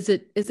 So is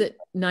it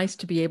nice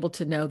to be able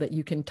to know that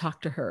you can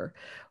talk to her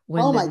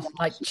when oh there's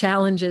like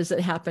challenges that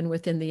happen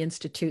within the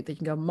institute that you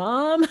can go,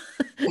 Mom,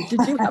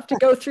 did you have to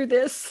go through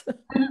this?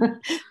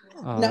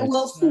 No,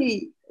 we'll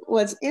see.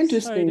 What's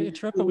interesting. Sorry to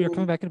interrupt, but we are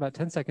coming back in about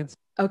 10 seconds.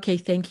 Okay,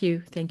 thank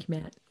you,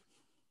 Matt.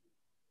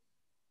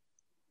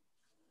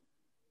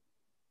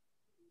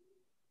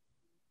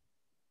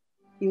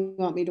 You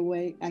want me to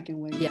wait? I can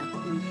wait. Yeah,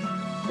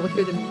 we'll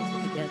hear the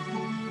music again.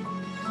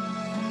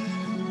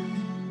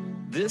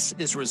 This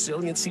is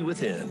Resiliency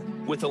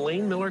Within with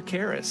Elaine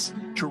Miller-Karras.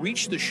 To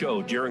reach the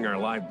show during our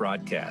live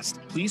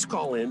broadcast, please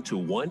call in to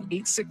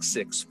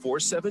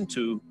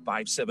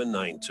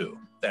 1-866-472-5792.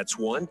 That's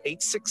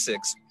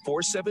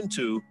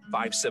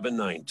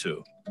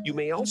 1-866-472-5792. You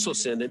may also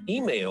send an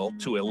email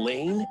to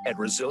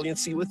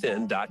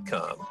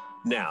elaine@resiliencywithin.com.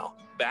 Now,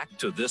 back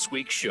to this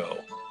week's show.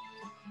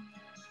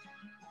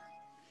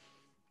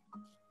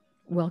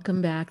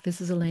 Welcome back. This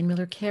is Elaine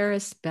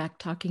Miller-Karras back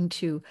talking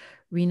to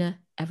Reena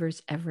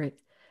Evers-Everette,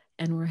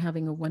 and we're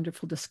having a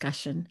wonderful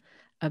discussion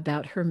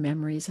about her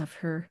memories of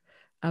her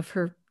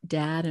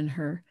dad and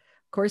her,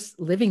 of course,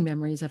 living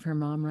memories of her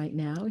mom right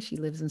now. She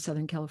lives in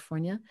Southern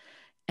California.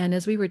 And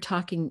as we were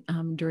talking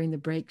during the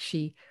break,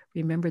 she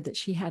remembered that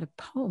she had a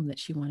poem that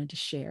she wanted to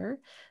share.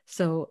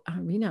 So,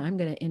 Reena, I'm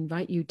going to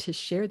invite you to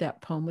share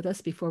that poem with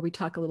us before we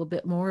talk a little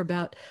bit more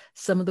about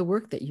some of the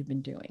work that you've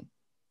been doing.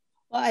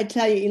 Well, I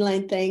tell you,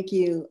 Elaine, thank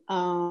you.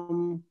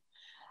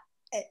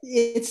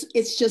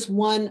 It's just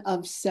one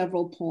of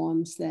several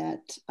poems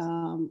that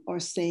or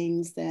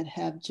sayings that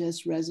have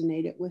just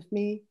resonated with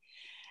me,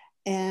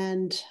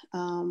 and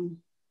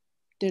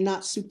they're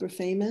not super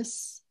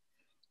famous,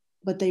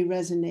 but they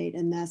resonate,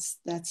 and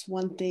that's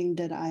one thing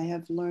that I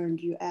have learned.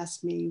 You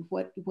asked me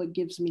what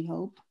gives me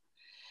hope.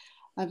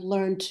 I've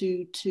learned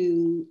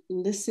to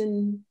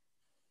listen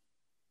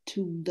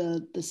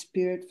to the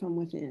spirit from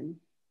within.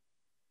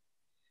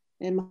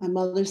 And my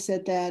mother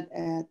said that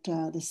at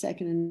the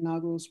second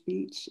inaugural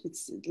speech.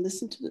 It's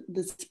listen to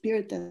the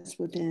spirit that's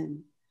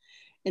within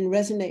and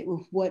resonate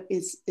with what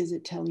is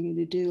it telling you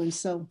to do. And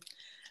so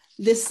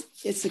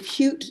it's a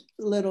cute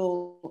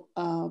little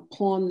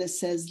poem that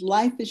says,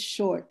 life is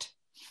short,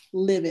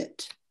 live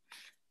it.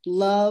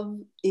 Love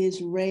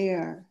is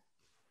rare,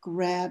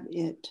 grab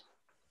it.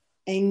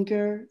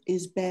 Anger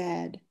is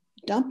bad,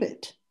 dump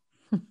it.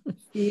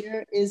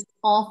 Fear is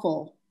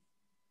awful,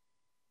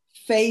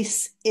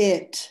 face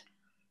it.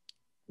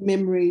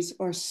 Memories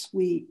are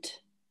sweet,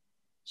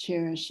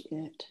 cherish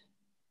it.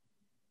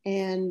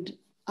 And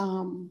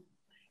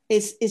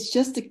it's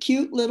just a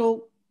cute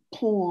little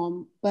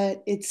poem,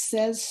 but it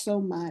says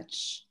so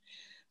much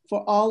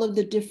for all of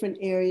the different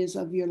areas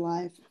of your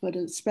life, but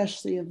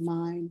especially of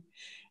mine.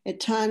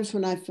 At times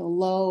when I feel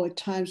low, at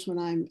times when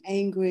I'm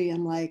angry,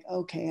 I'm like,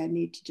 okay, I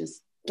need to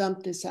just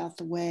dump this out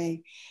the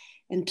way.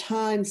 And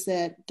times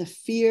that the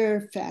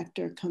fear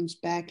factor comes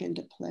back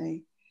into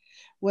play,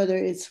 whether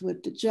it's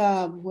with the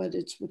job, whether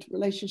it's with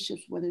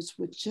relationships, whether it's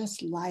with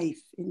just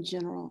life in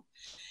general.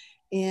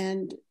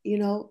 And,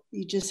 you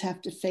just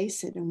have to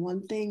face it. And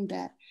one thing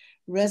that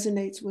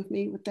resonates with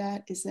me with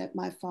that is that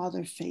my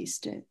father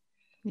faced it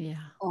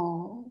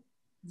all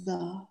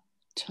the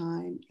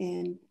time.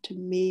 And to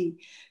me,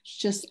 it's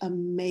just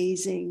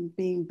amazing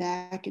being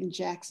back in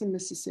Jackson,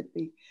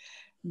 Mississippi.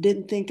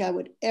 Didn't think I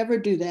would ever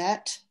do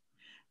that.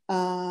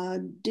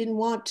 Didn't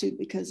want to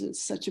because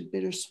it's such a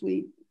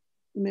bittersweet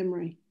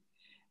memory.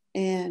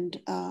 And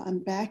I'm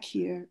back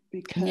here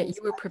because and yet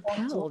you were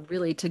propelled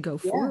really to go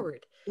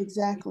forward.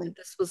 Exactly.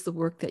 This was the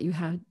work that you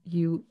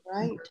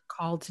right. were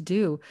called to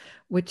do,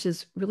 which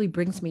is really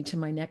brings me to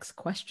my next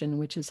question,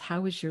 which is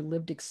how has your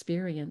lived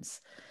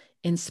experience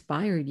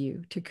inspired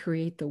you to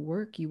create the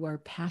work you are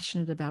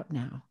passionate about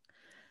now?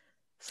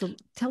 So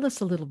tell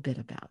us a little bit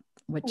about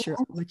what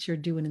you're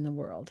doing in the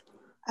world.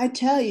 I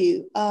tell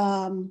you,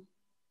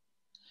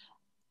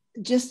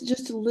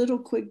 just a little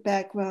quick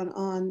background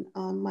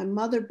on my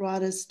mother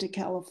brought us to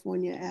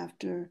California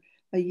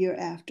a year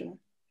after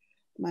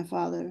my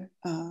father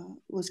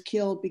was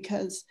killed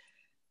because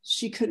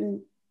she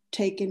couldn't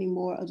take any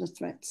more of the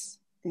threats.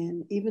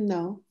 And even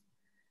though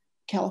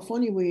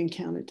California, we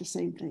encountered the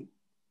same thing,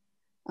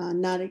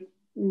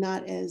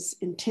 not as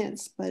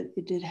intense, but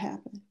it did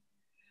happen.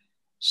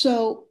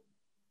 So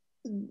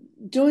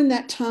during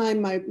that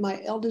time,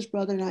 my eldest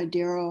brother and I,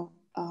 Daryl,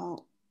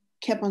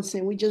 kept on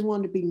saying we just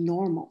wanted to be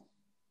normal.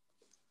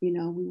 We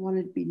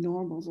wanted to be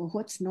normal. Well,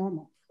 what's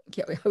normal?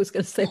 Yeah, I was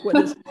going to say, what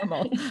is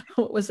normal?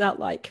 What was that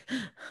like?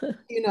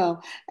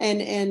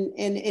 And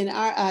in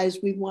our eyes,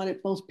 we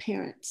wanted both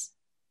parents.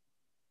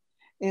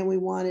 And we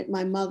wanted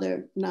my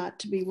mother not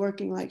to be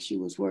working like she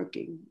was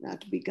working,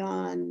 not to be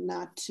gone,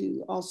 not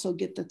to also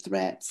get the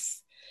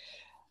threats.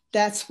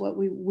 That's what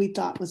we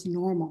thought was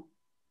normal,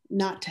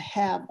 not to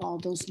have all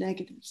those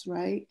negatives,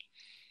 right?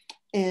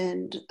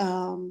 And,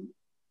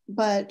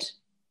 but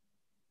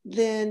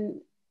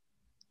then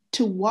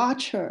to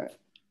watch her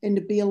and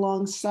to be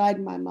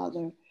alongside my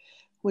mother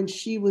when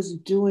she was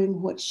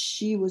doing what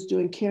she was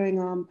doing, carrying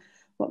on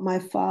what my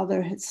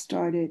father had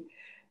started,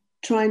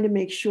 trying to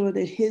make sure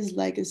that his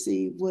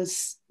legacy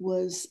was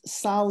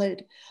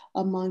solid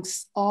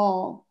amongst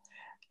all,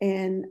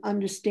 and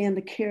understand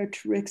the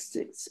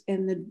characteristics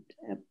and the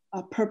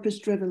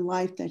purpose-driven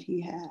life that he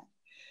had.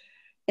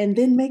 And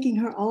then making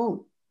her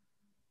own.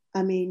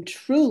 I mean,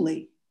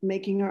 truly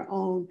making her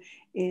own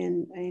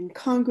in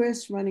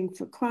Congress, running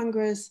for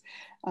Congress,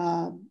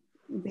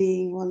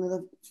 being one of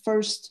the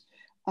first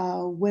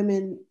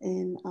women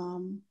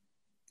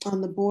on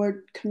the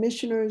board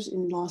commissioners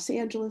in Los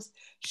Angeles.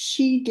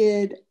 She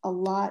did a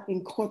lot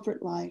in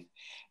corporate life.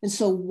 And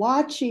so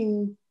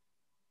watching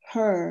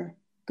her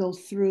go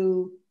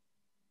through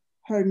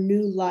her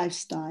new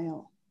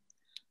lifestyle,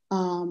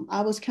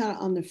 I was kind of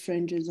on the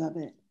fringes of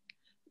it.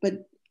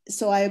 But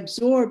so I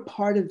absorbed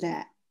part of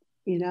that,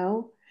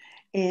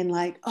 and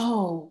like,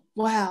 oh,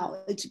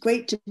 wow, it's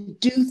great to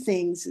do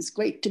things. It's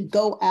great to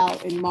go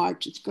out and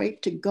march. It's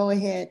great to go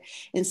ahead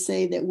and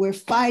say that we're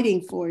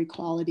fighting for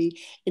equality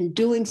and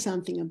doing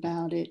something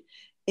about it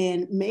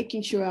and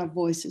making sure our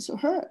voices are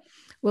heard.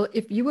 Well,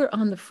 if you were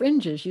on the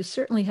fringes, you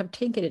certainly have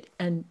taken it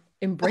and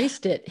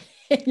embraced it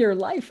in your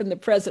life in the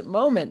present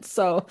moment.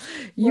 So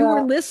you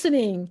were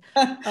listening.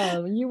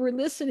 You were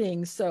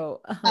listening.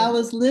 So I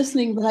was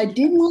listening, but I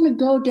didn't want to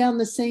go down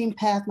the same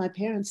path my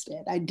parents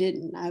did. I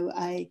didn't.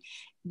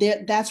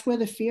 That's where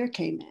the fear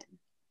came in.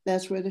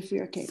 That's where the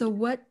fear came. So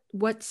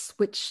what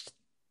switched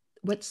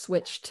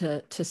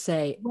to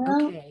say,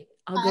 okay,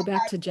 I'll go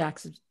back to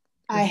Jackson.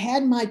 I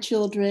had my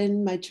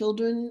children. My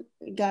children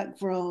got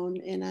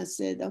grown, and I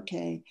said,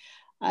 okay,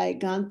 I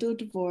had gone through a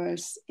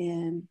divorce,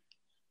 and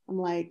I'm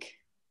like,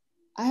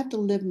 I have to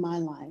live my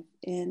life.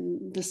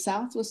 And the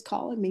South was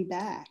calling me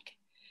back.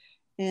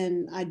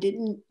 And I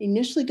didn't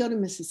initially go to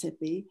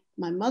Mississippi.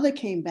 My mother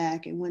came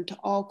back and went to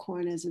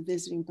Alcorn as a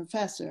visiting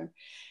professor.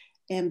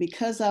 And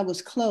because I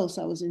was close,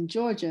 I was in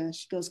Georgia,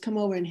 she goes, come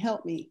over and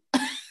help me.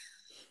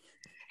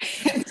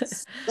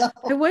 So,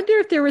 I wonder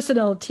if there was an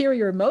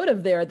ulterior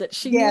motive there that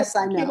she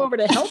came over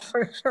to help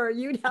her.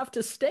 You'd have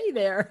to stay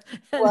there.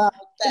 Well,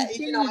 I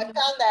found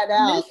that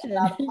out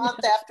about a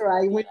month after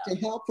I went to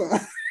help her.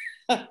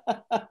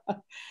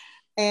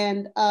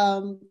 And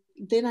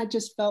then I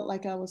just felt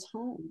like I was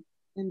home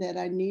and that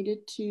I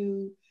needed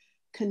to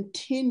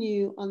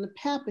continue on the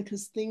path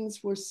because things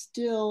were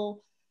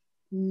still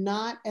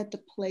not at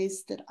the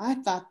place that I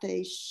thought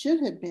they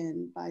should have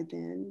been by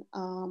then.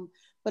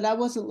 But I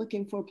wasn't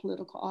looking for a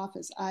political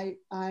office.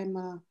 I'm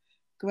a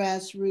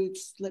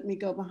grassroots, let me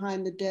go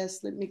behind the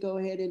desk, let me go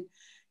ahead and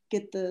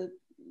get the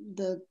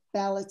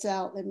ballots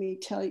out, let me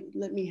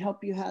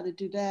help you how to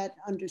do that,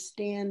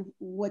 understand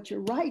what your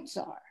rights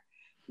are,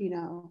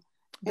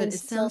 But it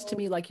sounds to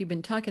me like you've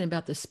been talking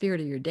about the spirit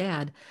of your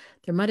dad.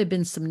 There might have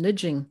been some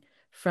nudging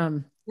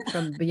from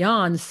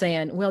beyond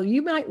saying, well,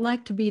 you might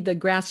like to be the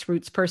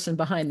grassroots person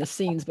behind the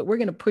scenes, but we're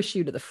going to push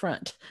you to the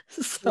front.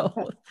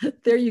 So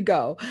there you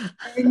go.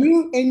 And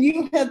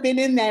you have been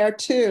in there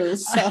too.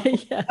 So.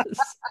 Yes.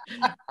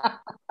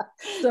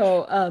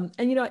 So,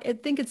 and I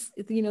think it's,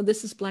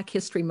 this is Black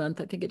History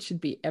Month. I think it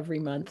should be every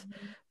month,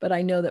 but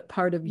I know that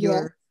part of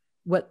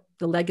what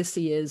the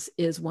legacy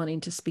is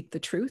wanting to speak the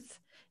truth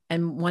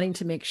and wanting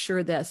to make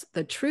sure that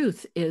the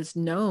truth is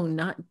known,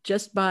 not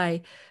just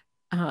by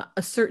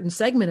a certain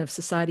segment of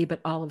society,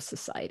 but all of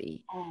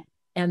society.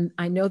 And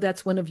I know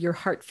that's one of your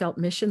heartfelt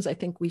missions. I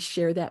think we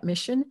share that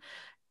mission.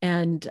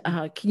 And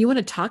can you want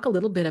to talk a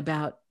little bit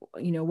about,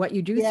 what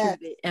you do through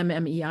the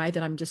MMEI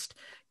that I'm just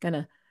going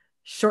to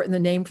shorten the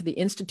name for the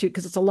Institute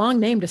because it's a long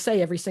name to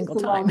say every single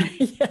time.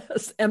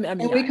 Yes, MMEI.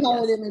 And we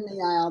call yes. it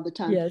MMEI all the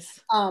time. Yes.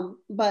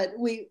 But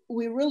we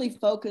really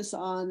focus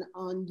on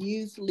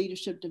youth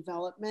leadership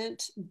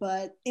development,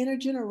 but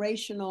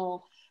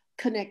intergenerational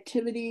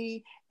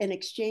connectivity and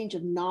exchange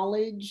of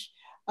knowledge,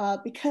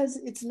 because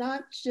it's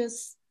not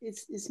just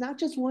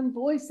one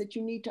voice that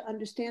you need to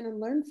understand and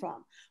learn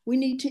from. We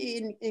need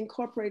to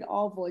incorporate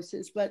all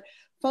voices, but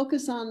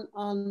focus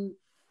on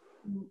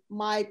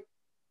my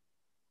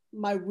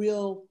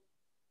real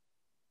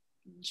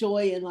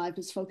joy in life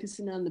is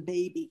focusing on the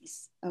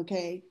babies,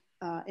 okay?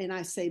 And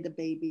I say the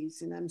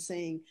babies, and I'm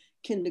saying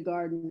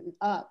kindergarten and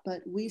up,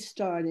 but we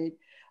started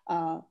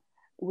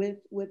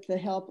with the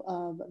help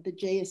of the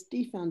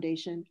JSD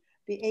Foundation,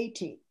 the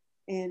A-Team.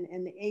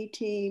 And the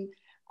A-Team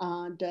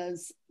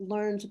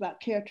learns about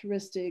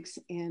characteristics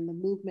and the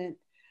movement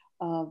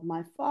of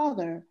my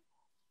father,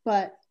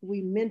 but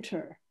we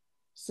mentor.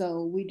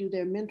 So we do the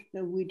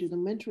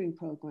mentoring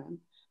program.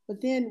 But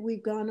then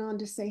we've gone on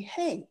to say,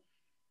 hey,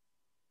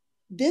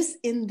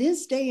 in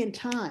this day and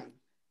time,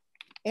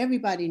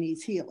 everybody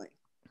needs healing.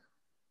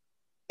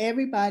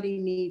 Everybody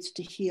needs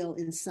to heal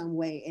in some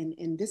way.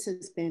 And this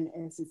has been,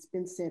 as it's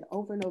been said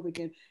over and over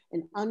again,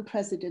 an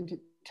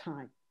unprecedented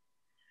time.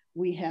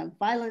 We have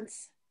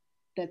violence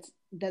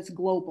that's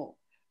global.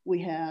 We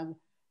have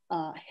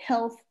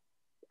health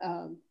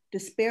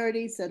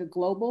disparities that are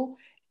global,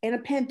 and a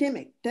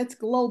pandemic that's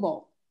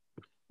global.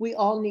 We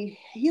all need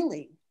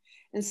healing.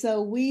 And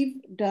so we've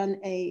done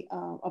a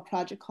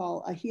project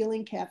called a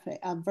healing cafe,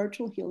 a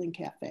virtual healing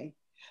cafe,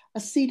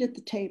 a seat at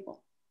the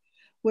table,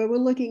 where we're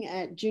looking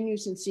at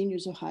juniors and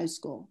seniors of high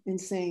school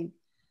and saying,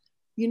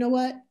 you know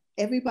what?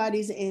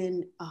 Everybody's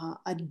in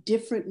a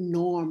different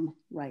norm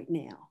right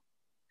now.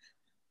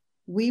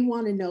 We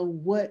want to know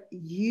what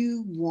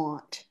you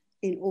want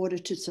in order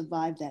to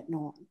survive that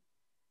norm.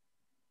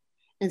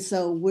 And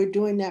so we're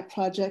doing that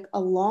project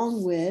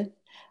along with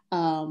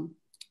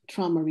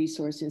Trauma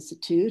Resource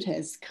Institute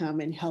has come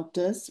and helped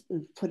us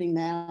with putting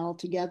that all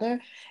together.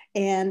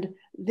 And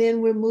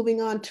then we're moving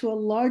on to a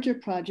larger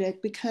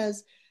project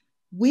because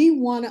we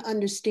want to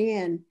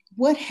understand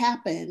what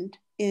happened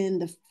in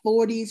the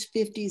 40s,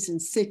 50s, and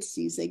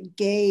 60s that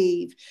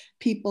gave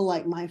people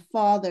like my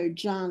father,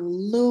 John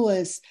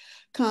Lewis,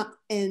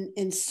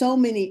 and so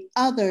many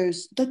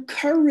others the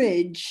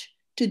courage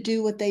to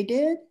do what they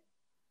did.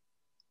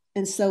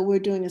 And so we're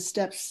doing a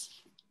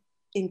Steps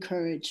in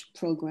Courage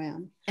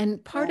program.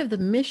 And part of the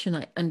mission,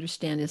 I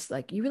understand, is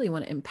like you really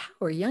want to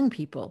empower young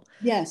people,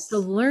 yes, to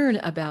learn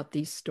about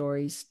these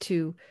stories,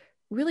 to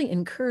really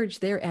encourage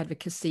their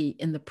advocacy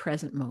in the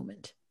present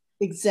moment.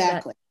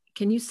 Exactly.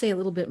 Can you say a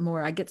little bit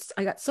more? I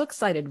got so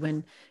excited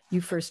when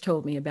you first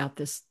told me about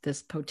this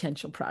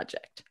potential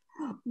project.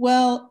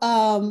 Well,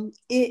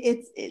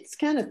 it's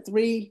kind of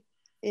three.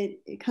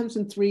 It comes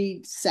in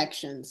three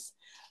sections,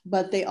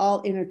 but they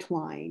all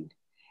intertwine,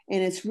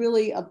 and it's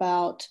really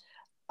about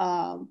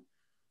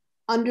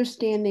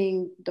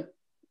understanding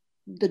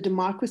the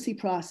democracy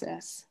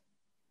process,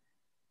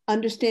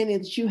 understanding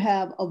that you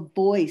have a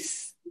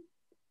voice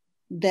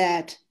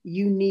that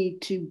you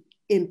need to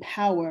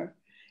empower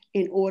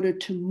in order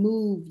to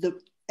move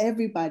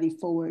everybody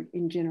forward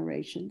in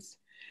generations.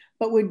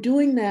 But we're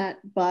doing that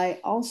by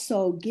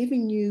also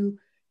giving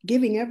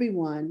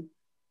everyone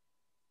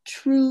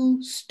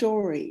true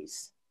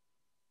stories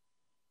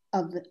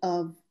of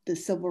the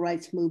civil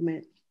rights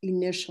movement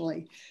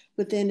initially,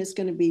 but then it's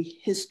going to be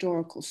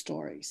historical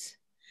stories.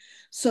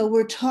 So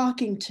we're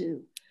talking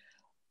to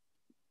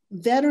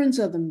veterans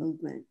of the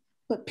movement,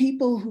 but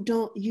people who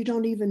you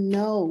don't even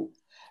know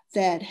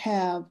that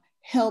have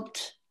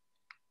helped,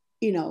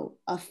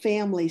 a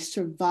family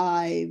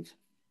survive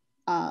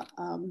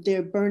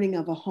their burning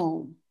of a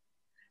home,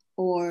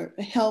 or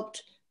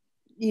helped,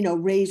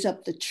 raise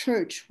up the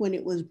church when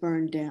it was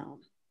burned down,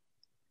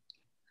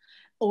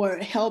 or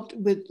helped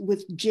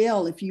with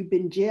jail if you've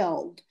been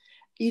jailed.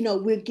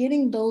 We're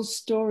getting those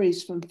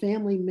stories from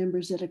family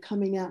members that are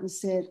coming out and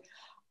said,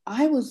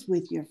 I was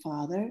with your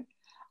father.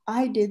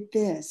 I did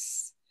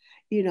this.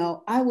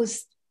 I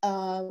was,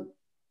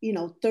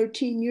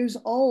 13 years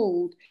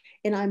old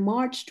and I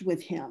marched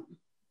with him.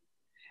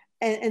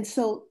 And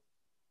so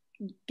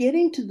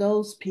getting to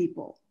those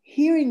people,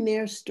 hearing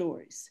their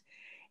stories.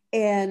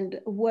 And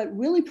what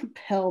really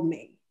propelled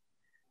me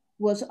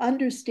was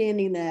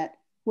understanding that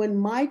when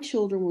my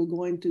children were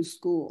going through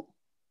school,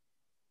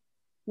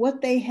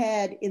 what they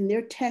had in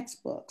their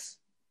textbooks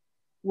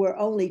were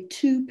only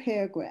 2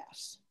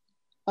 paragraphs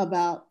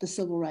about the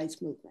civil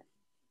rights movement.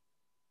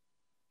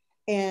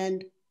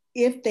 And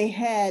if they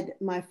had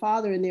my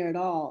father in there at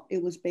all,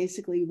 it was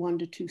basically 1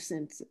 to 2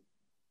 sentences.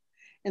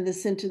 And the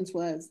sentence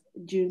was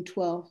June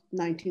 12,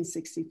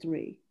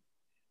 1963.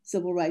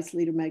 Civil rights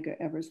leader Medgar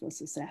Evers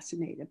was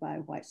assassinated by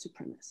a white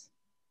supremacist.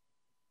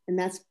 And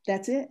that's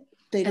it.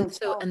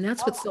 And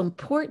that's what's so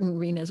important,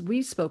 Reena, as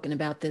we've spoken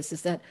about this,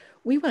 is that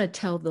we want to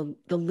tell the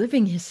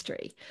living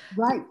history.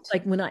 Right.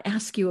 Like when I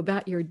ask you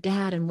about your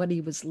dad and what he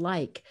was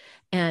like,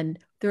 and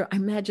I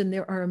imagine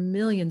there are a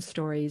million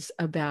stories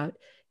about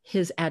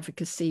his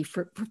advocacy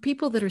for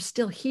people that are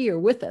still here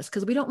with us,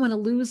 because we don't want to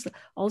lose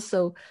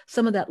also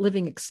some of that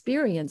living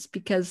experience,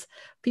 because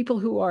people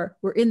who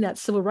were in that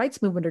civil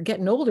rights movement are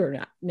getting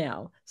older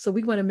now. So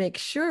we want to make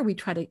sure we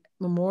try to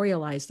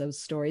memorialize those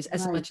stories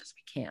as Right. much as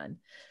we can.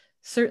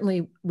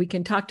 Certainly we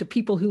can talk to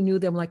people who knew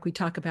them like we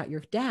talk about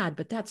your dad,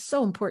 but that's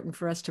so important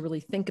for us to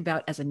really think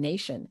about as a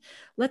nation.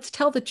 Let's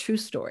tell the true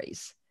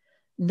stories,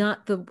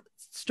 not the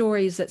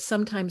stories that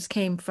sometimes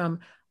came from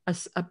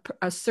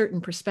a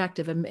certain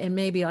perspective, and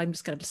maybe I'm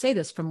just going to say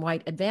this, from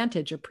white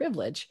advantage or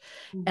privilege,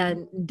 Mm-hmm.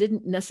 and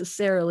didn't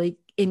necessarily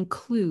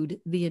include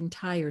the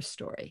entire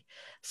story.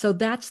 So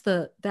that's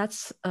the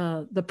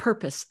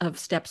purpose of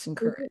Steps in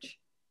Courage.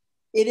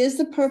 It is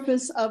the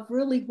purpose of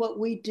really what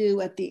we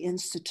do at the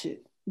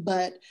Institute.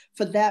 But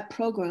for that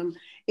program,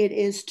 it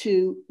is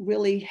to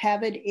really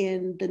have it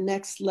in the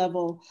next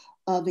level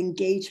of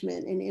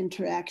engagement and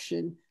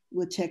interaction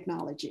with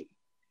technology.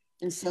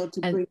 And so to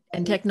bring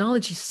and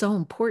technology is so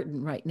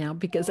important right now,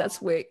 because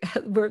that's where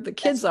the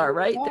kids are,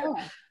 right?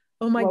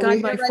 Oh my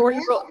God,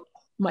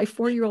 my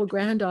 4-year-old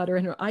granddaughter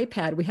and her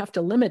iPad, we have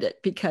to limit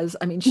it, because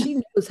I mean, she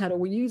knows how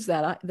to use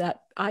that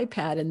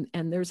iPad,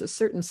 and there's a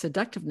certain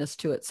seductiveness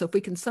to it. So if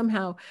we can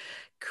somehow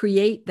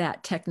create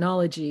that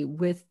technology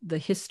with the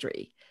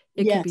history,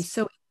 it could be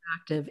so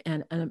interactive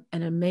and an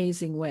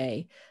amazing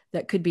way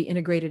that could be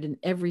integrated in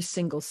every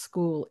single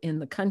school in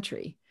the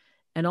country,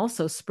 and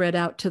also spread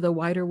out to the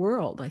wider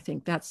world. I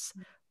think that's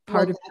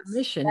part of the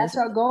mission. That's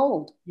our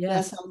goal.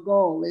 Yes. That's our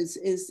goal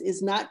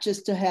is not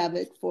just to have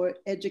it for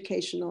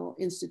educational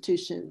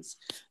institutions,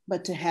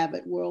 but to have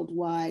it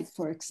worldwide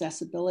for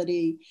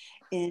accessibility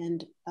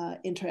and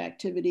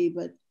interactivity,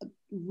 but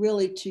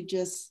really to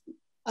just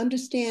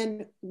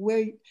understand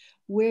where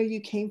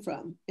you came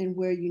from and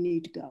where you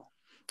need to go.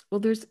 Well,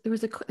 there's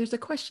a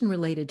question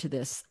related to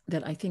this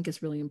that I think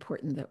is really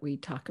important that we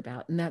talk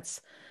about, and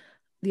that's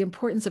the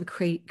importance of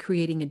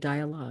creating a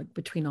dialogue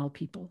between all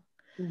people.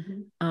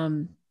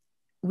 Mm-hmm.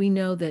 We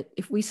know that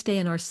if we stay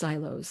in our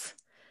silos,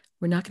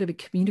 we're not going to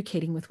be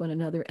communicating with one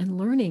another and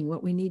learning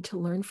what we need to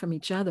learn from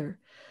each other,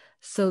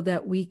 so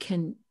that we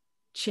can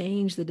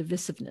change the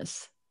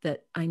divisiveness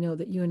that I know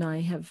that you and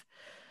I have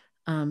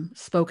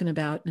spoken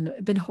about and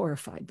been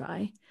horrified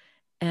by,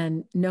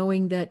 and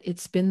knowing that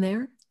it's been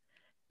there,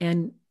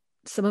 and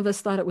some of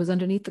us thought it was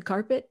underneath the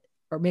carpet,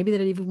 or maybe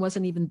that it even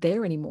wasn't even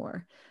there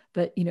anymore.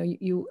 But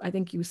I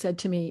think you said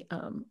to me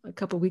a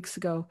couple of weeks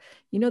ago,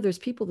 there's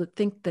people that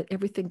think that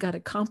everything got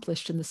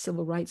accomplished in the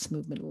civil rights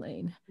movement,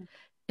 Elaine,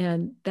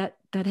 and that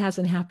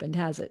hasn't happened,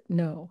 has it?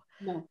 No.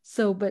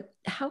 So, but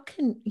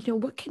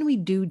what can we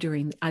do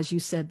during, as you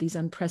said, these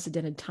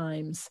unprecedented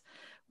times,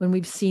 when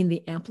we've seen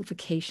the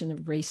amplification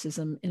of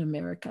racism in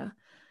America,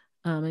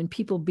 and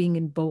people being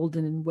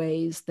emboldened in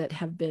ways that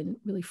have been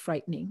really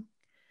frightening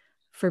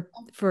for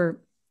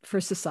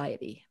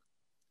society?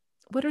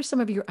 What are some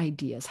of your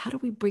ideas? How do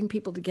we bring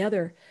people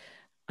together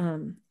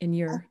in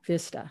your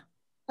vista?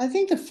 I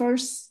think the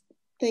first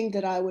thing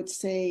that I would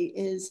say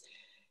is,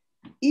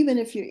 even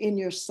if you're in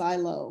your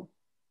silo,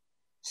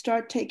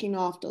 start taking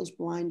off those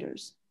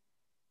blinders.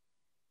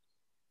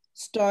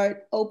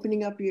 Start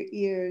opening up your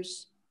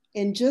ears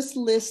and just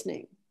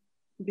listening.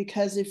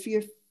 Because if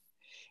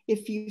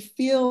you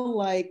feel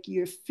like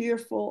you're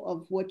fearful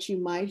of what you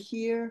might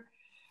hear,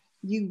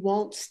 you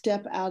won't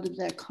step out of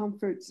that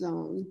comfort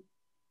zone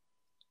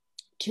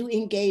to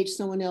engage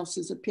someone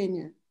else's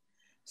opinion.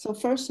 So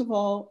first of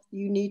all,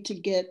 you need to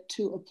get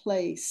to a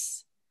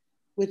place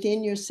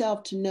within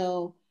yourself to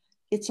know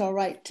it's all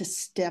right to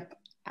step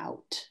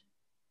out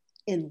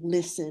and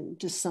listen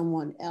to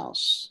someone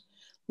else,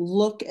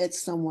 look at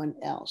someone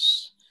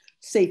else.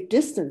 Safe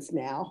distance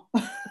now,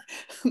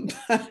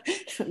 but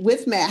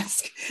with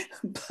mask.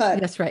 But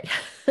that's right.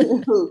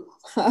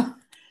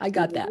 I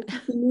got that.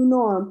 It's the new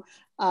norm.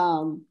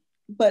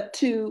 But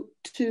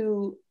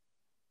to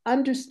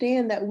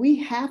understand that we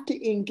have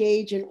to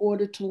engage in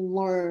order to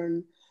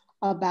learn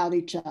about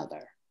each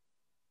other.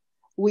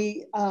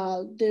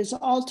 There's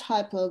all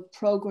type of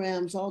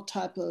programs, all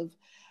type of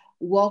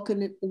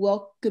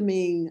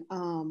welcoming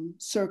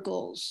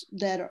circles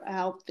that are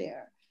out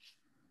there.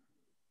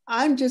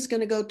 I'm just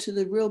going to go to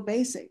the real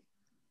basic.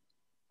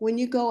 When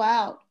you go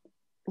out,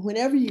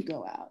 whenever you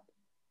go out,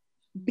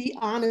 be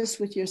honest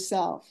with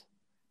yourself.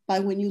 By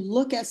when you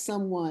look at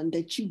someone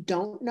that you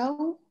don't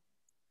know,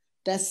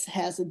 that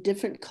has a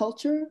different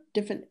culture,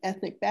 different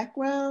ethnic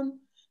background,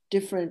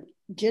 different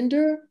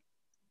gender,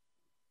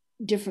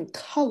 different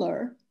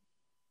color,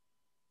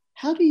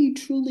 how do you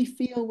truly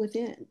feel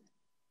within?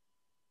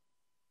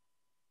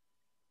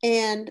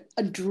 And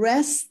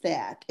address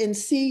that and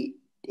see,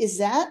 is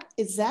that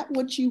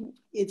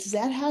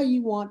how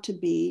you want to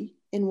be,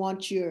 and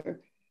want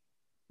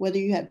whether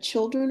you have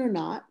children or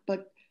not,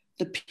 but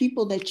the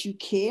people that you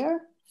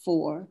care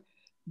for,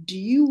 do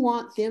you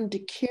want them to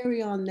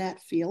carry on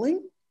that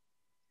feeling?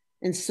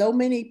 And so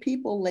many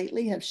people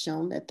lately have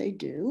shown that they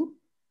do,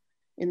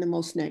 in the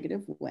most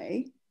negative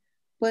way.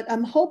 But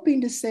I'm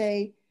hoping to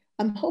see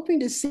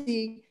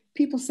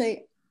people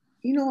say,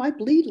 I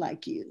bleed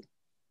like you.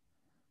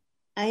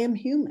 I am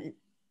human.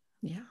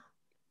 Yeah.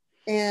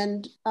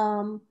 And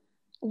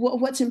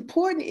what's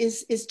important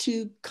is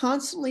to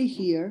constantly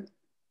hear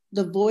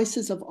the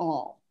voices of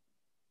all,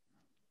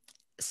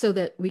 so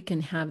that we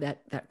can have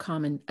that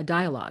common a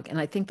dialogue. And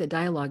I think the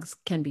dialogues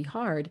can be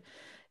hard.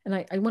 And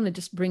I want to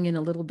just bring in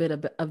a little bit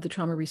of the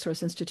Trauma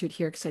Resource Institute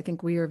here, because I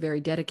think we are very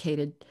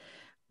dedicated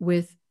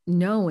with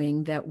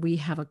knowing that we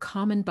have a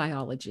common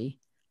biology,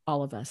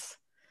 all of us.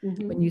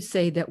 Mm-hmm. When you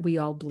say that we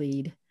all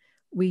bleed,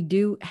 we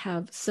do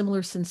have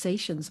similar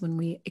sensations when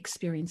we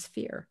experience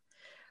fear.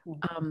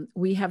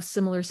 We have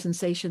similar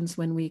sensations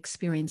when we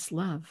experience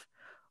love,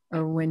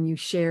 or when you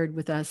shared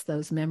with us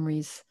those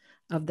memories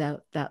of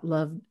that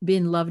love,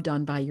 being loved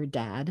on by your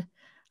dad,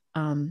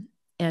 and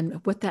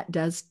what that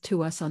does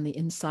to us on the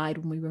inside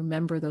when we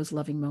remember those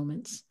loving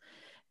moments.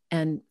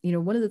 And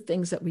one of the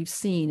things that we've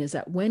seen is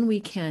that when we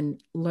can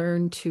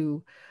learn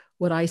to,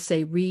 what I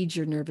say, read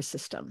your nervous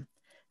system,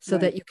 so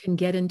Right. that you can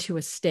get into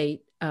a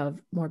state of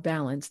more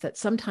balance, that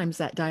sometimes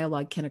that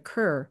dialogue can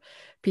occur.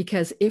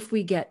 Because if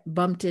we get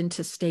bumped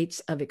into states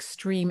of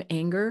extreme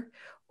anger,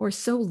 or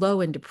so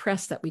low and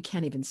depressed that we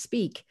can't even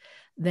speak,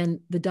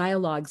 then the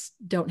dialogues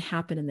don't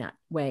happen in that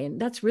way. And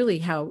that's really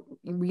how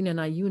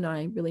Reena you and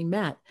I really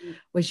met,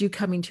 was you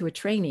coming to a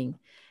training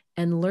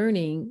and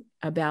learning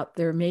about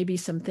there may be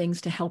some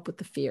things to help with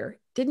the fear.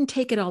 Didn't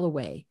take it all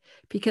away,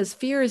 because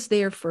fear is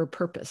there for a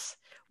purpose.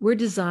 We're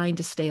designed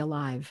to stay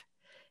alive.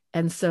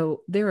 And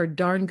so there are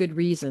darn good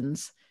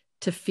reasons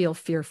to feel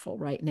fearful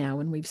right now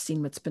when we've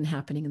seen what's been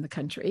happening in the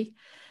country.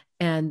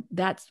 And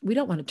we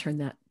don't want to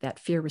turn that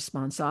fear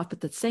response off.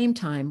 But at the same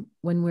time,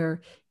 when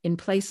we're in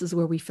places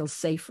where we feel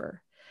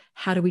safer,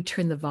 how do we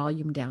turn the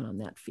volume down on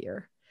that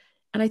fear?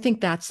 And I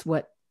think that's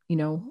what,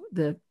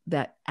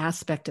 that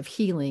aspect of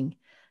healing,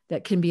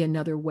 that can be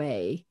another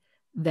way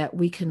that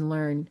we can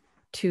learn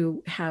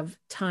to have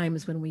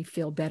times when we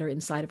feel better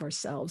inside of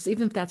ourselves,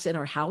 even if that's in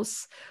our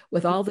house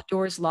with all the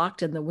doors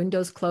locked and the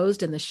windows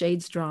closed and the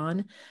shades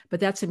drawn. But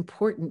that's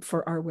important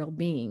for our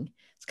well-being.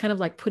 It's kind of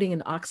like putting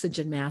an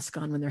oxygen mask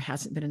on when there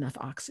hasn't been enough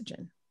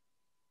oxygen.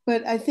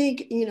 But I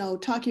think,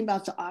 talking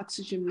about the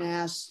oxygen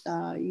mask,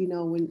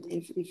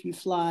 if you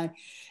fly,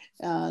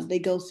 they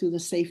go through the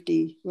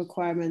safety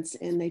requirements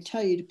and they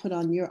tell you to put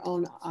on your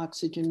own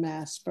oxygen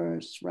mask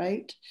first,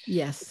 right?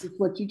 Yes. It's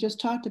what you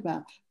just talked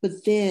about.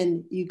 But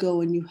then you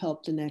go and you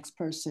help the next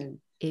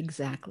person.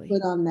 Exactly.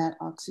 Put on that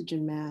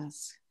oxygen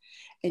mask,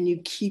 and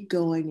you keep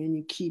going and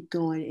you keep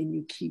going and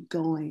you keep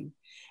going.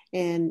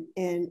 And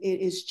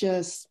it is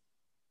just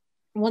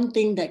one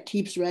thing that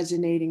keeps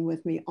resonating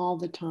with me all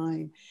the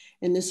time.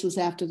 And this was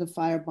after the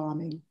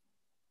firebombing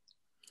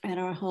at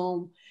our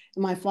home.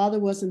 And my father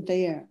wasn't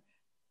there,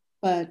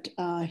 but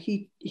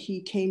he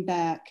came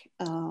back,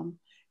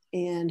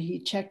 and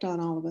he checked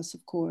on all of us,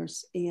 of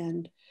course.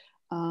 And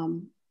I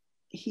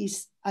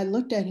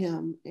looked at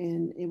him,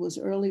 and it was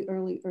early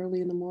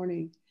in the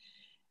morning.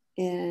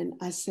 And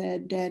I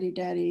said,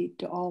 Daddy,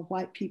 do all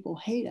white people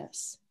hate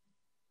us?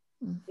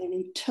 And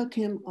it took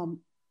him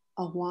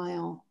a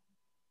while.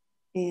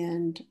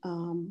 And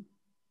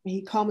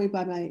he called me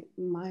by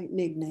my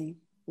nickname,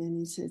 and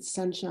he said,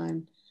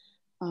 Sunshine,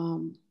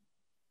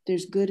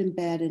 there's good and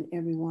bad in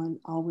everyone.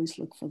 Always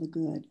look for the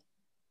good.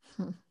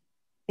 And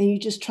you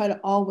just try to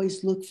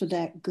always look for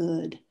that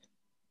good,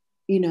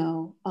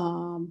 and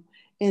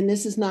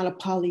this is not a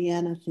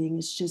Pollyanna thing.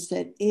 It's just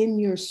that in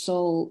your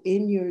soul,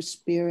 in your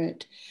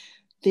spirit,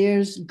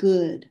 there's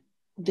good.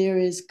 There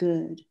is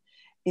good.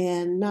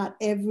 And not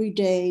every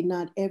day,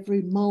 not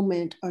every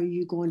moment are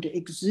you going to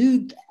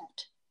exude that.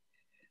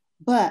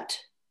 But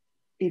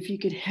if you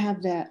could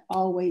have that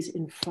always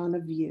in front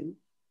of you,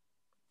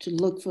 to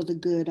look for the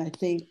good, I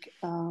think,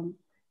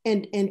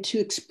 and to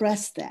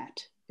express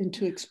that, and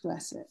to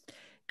express it.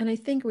 And I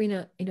think,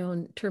 Reena,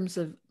 in terms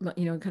of,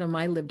 kind of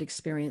my lived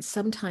experience,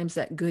 sometimes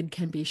that good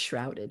can be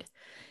shrouded.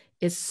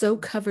 It's so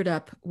covered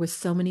up with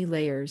so many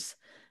layers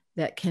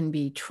that can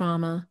be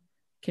trauma,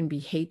 can be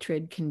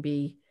hatred, can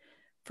be,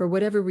 for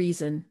whatever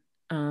reason,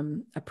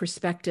 a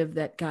perspective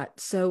that got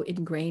so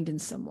ingrained in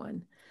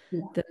someone.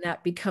 Yeah. Then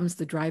that becomes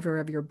the driver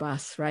of your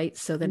bus, right?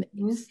 So then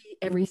you see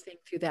everything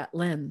through that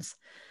lens.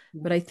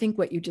 Yeah. But I think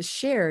what you just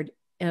shared,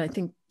 and I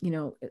think,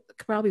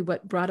 probably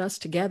what brought us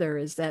together,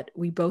 is that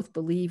we both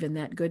believe in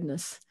that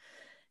goodness.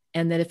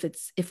 And that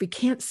if we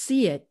can't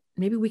see it,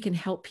 maybe we can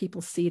help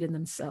people see it in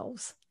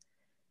themselves.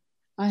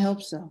 I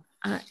hope so.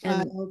 I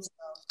hope so.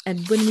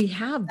 And when we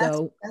have,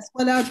 though,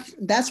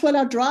 that's what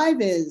our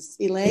drive is,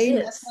 Elaine.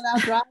 That's what our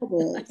drive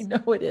is. I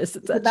know it is.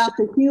 It's about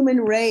the human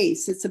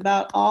race. It's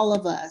about all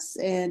of us,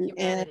 and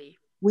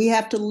we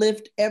have to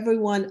lift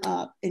everyone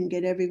up and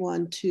get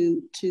everyone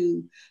to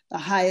the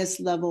highest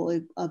level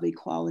of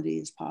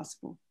equality as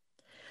possible.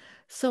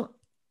 So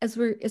as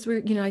we're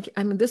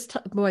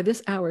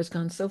this hour has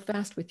gone so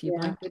fast with you.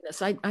 Yeah. My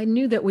goodness, I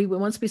knew that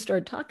once we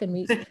started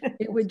talking,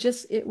 it would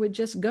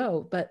just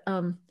go. But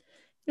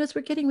as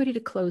we're getting ready to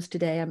close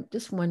today, I'm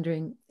just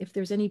wondering if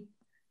there's any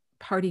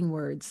parting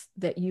words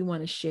that you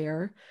want to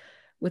share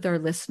with our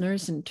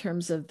listeners in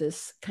terms of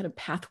this kind of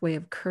pathway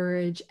of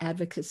courage,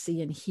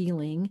 advocacy, and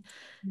healing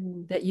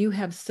that you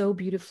have so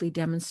beautifully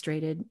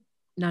demonstrated,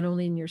 not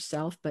only in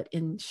yourself, but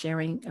in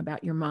sharing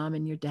about your mom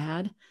and your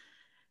dad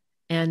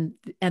and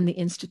the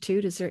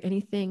Institute. Is there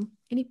any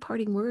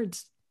parting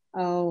words?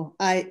 Oh,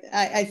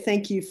 I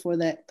thank you for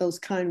those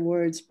kind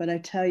words. But I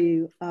tell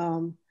you,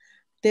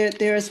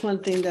 there is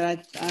one thing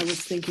that I was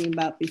thinking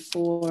about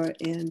before,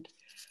 and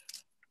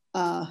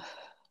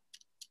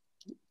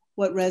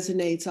what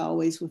resonates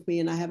always with me,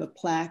 and I have a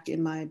plaque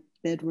in my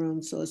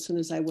bedroom, so as soon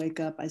as I wake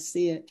up, I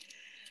see it.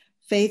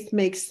 Faith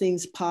makes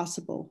things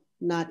possible,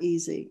 not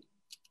easy.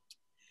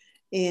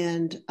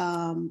 And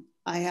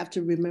I have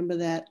to remember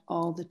that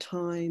all the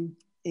time,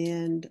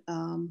 and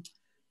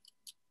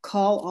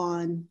call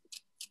on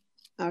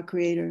our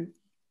Creator.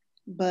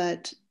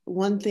 But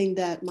one thing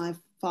that my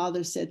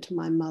father said to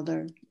my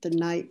mother the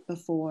night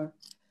before,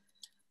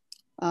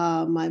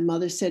 my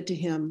mother said to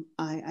him,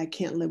 I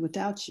can't live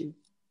without you.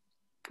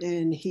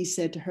 And he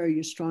said to her,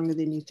 you're stronger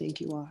than you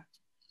think you are.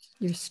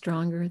 You're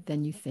stronger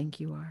than you think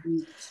you are.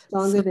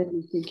 Stronger than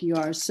you think you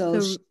are.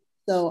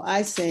 So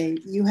I say,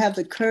 you have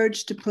the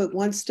courage to put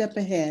one step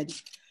ahead,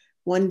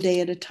 one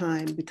day at a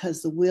time,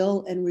 because the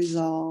will and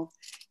resolve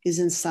is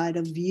inside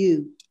of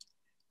you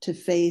to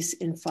face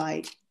and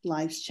fight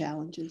life's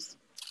challenges.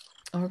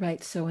 All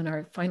right. So in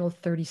our final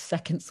 30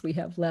 seconds we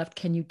have left,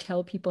 can you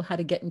tell people how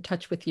to get in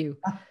touch with you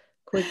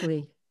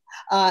quickly?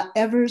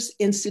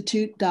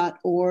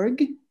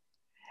 eversinstitute.org.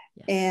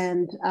 Yes.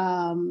 And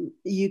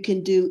you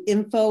can do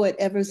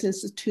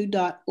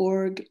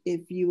info@eversinstitute.org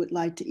if you would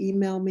like to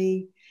email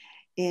me.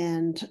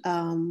 And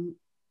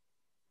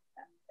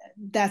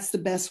that's the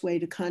best way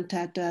to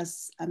contact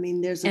us. I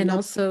mean, there's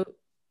also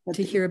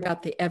to hear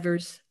about the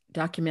Evers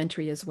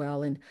documentary as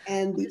well. And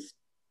the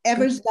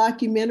Evers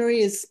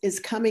documentary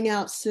is coming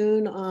out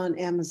soon on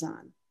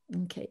Amazon.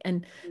 Okay.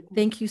 And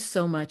thank you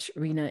so much,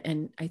 Reena.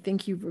 And I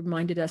think you've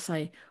reminded us,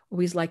 I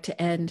always like to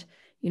end,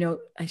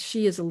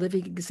 she is a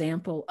living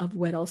example of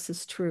what else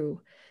is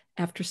true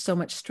after so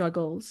much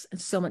struggles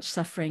and so much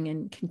suffering,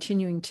 and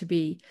continuing to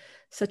be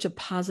such a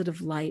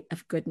positive light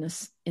of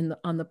goodness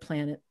on the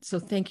planet. So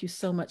thank you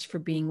so much for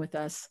being with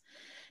us.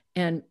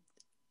 And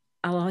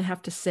all I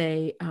have to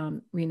say,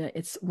 Reena,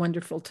 it's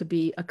wonderful to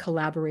be a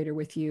collaborator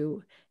with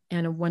you,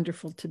 and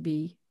wonderful to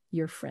be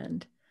your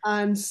friend.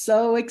 I'm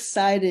so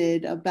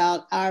excited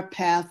about our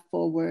path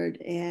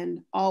forward,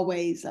 and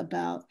always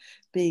about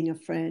being a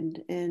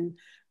friend. And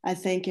I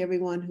thank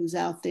everyone who's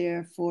out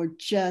there for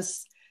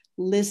just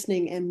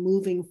listening and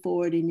moving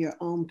forward in your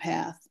own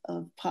path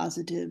of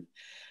positive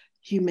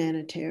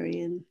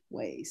humanitarian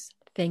ways.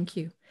 Thank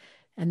you.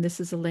 And this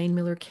is Elaine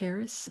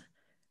Miller-Karras,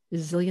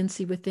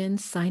 Resiliency Within,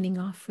 signing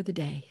off for the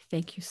day.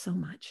 Thank you so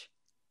much.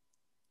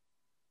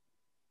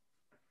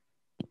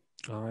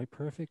 All right,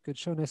 perfect. Good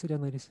show. Nicely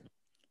done, ladies.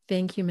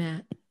 Thank you,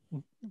 Matt.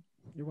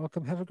 You're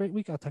welcome. Have a great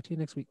week. I'll talk to you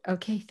next week.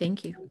 Okay,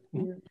 thank you.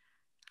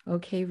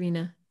 Okay,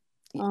 Reena.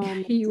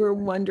 You were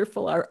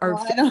wonderful. Our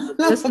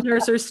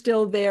listeners are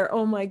still there.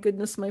 Oh my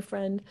goodness, my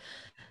friend.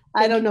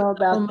 I don't know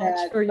about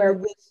that, but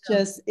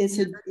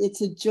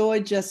it's a joy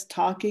just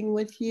talking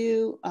with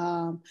you.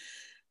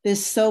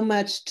 There's so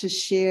much to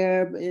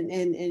share,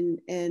 and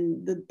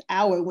the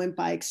hour went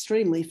by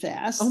extremely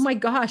fast. Oh my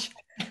gosh.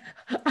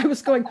 I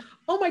was going,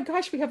 oh my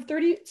gosh, we have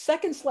 30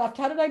 seconds left.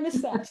 How did I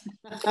miss that?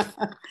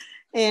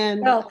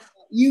 And well,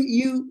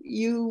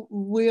 you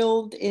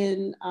reeled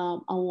in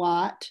a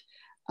lot.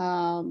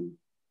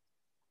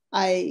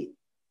 I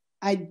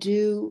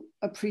do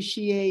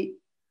appreciate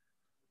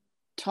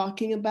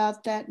talking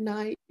about that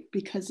night,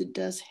 because it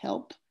does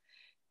help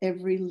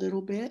every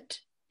little bit.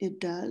 It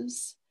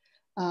does.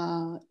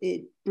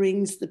 It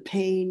brings the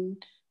pain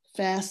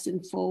fast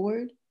and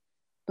forward,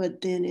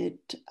 but then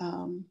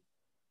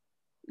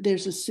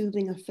there's a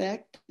soothing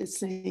effect that's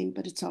saying,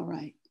 but it's all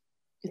right.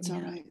 It's all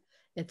right.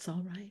 It's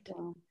all right.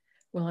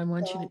 Well, I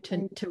want you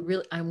to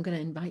really, I'm going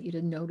to invite you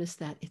to notice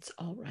that it's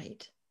all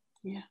right.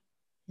 Yeah.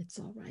 It's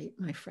all right,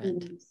 my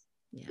friend. It is.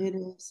 Yeah. It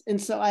is.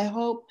 And so I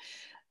hope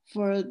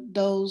for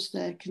those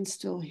that can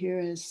still hear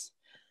us,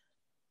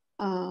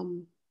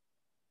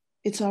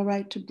 it's all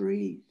right to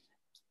breathe.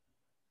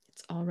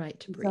 It's all right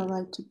to breathe. It's all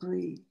right to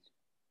breathe.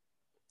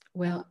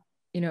 Well,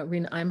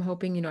 Reena, I'm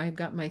hoping, I've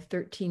got my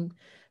 13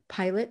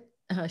 pilot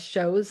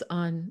shows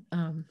on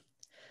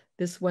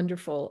this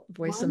wonderful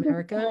Voice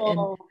America,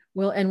 and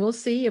we'll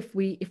see if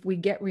we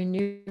get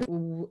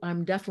renewed.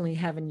 I'm definitely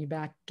having you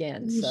back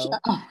again. So.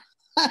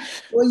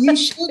 Well, you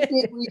should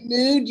get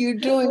renewed. You're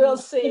doing we'll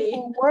see.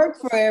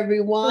 Work for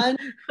everyone.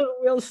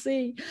 We'll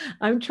see.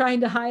 I'm trying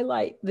to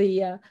highlight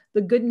the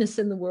goodness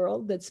in the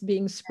world that's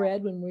being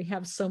spread when we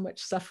have so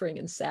much suffering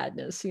and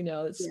sadness.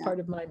 It's part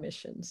of my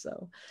mission.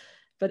 So,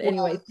 but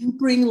anyway, you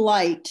bring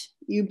light.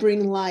 You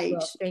bring light.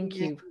 Well, thank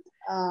you.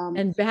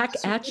 And back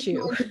at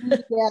you.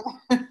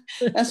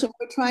 That's what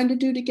we're trying to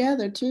do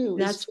together too.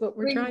 That's what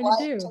we're trying to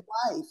do. To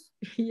life.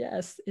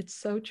 Yes, it's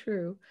so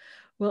true.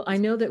 Well, I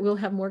know that we'll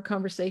have more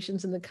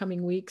conversations in the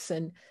coming weeks,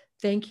 and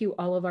thank you,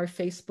 all of our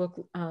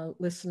Facebook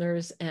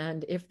listeners.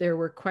 And if there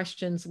were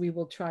questions, we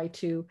will try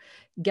to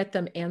get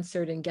them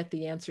answered and get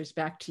the answers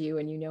back to you.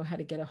 And you know how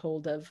to get a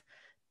hold of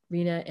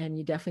Reena, and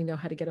you definitely know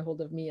how to get a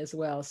hold of me as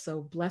well.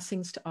 So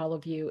blessings to all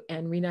of you.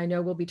 And Reena, I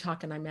know we'll be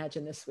talking, I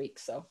imagine, this week.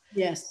 So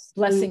yes,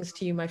 blessings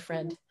to you, my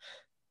friend.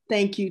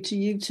 Thank you to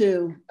you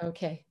too.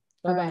 Okay.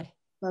 Bye-bye.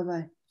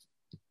 Bye-bye.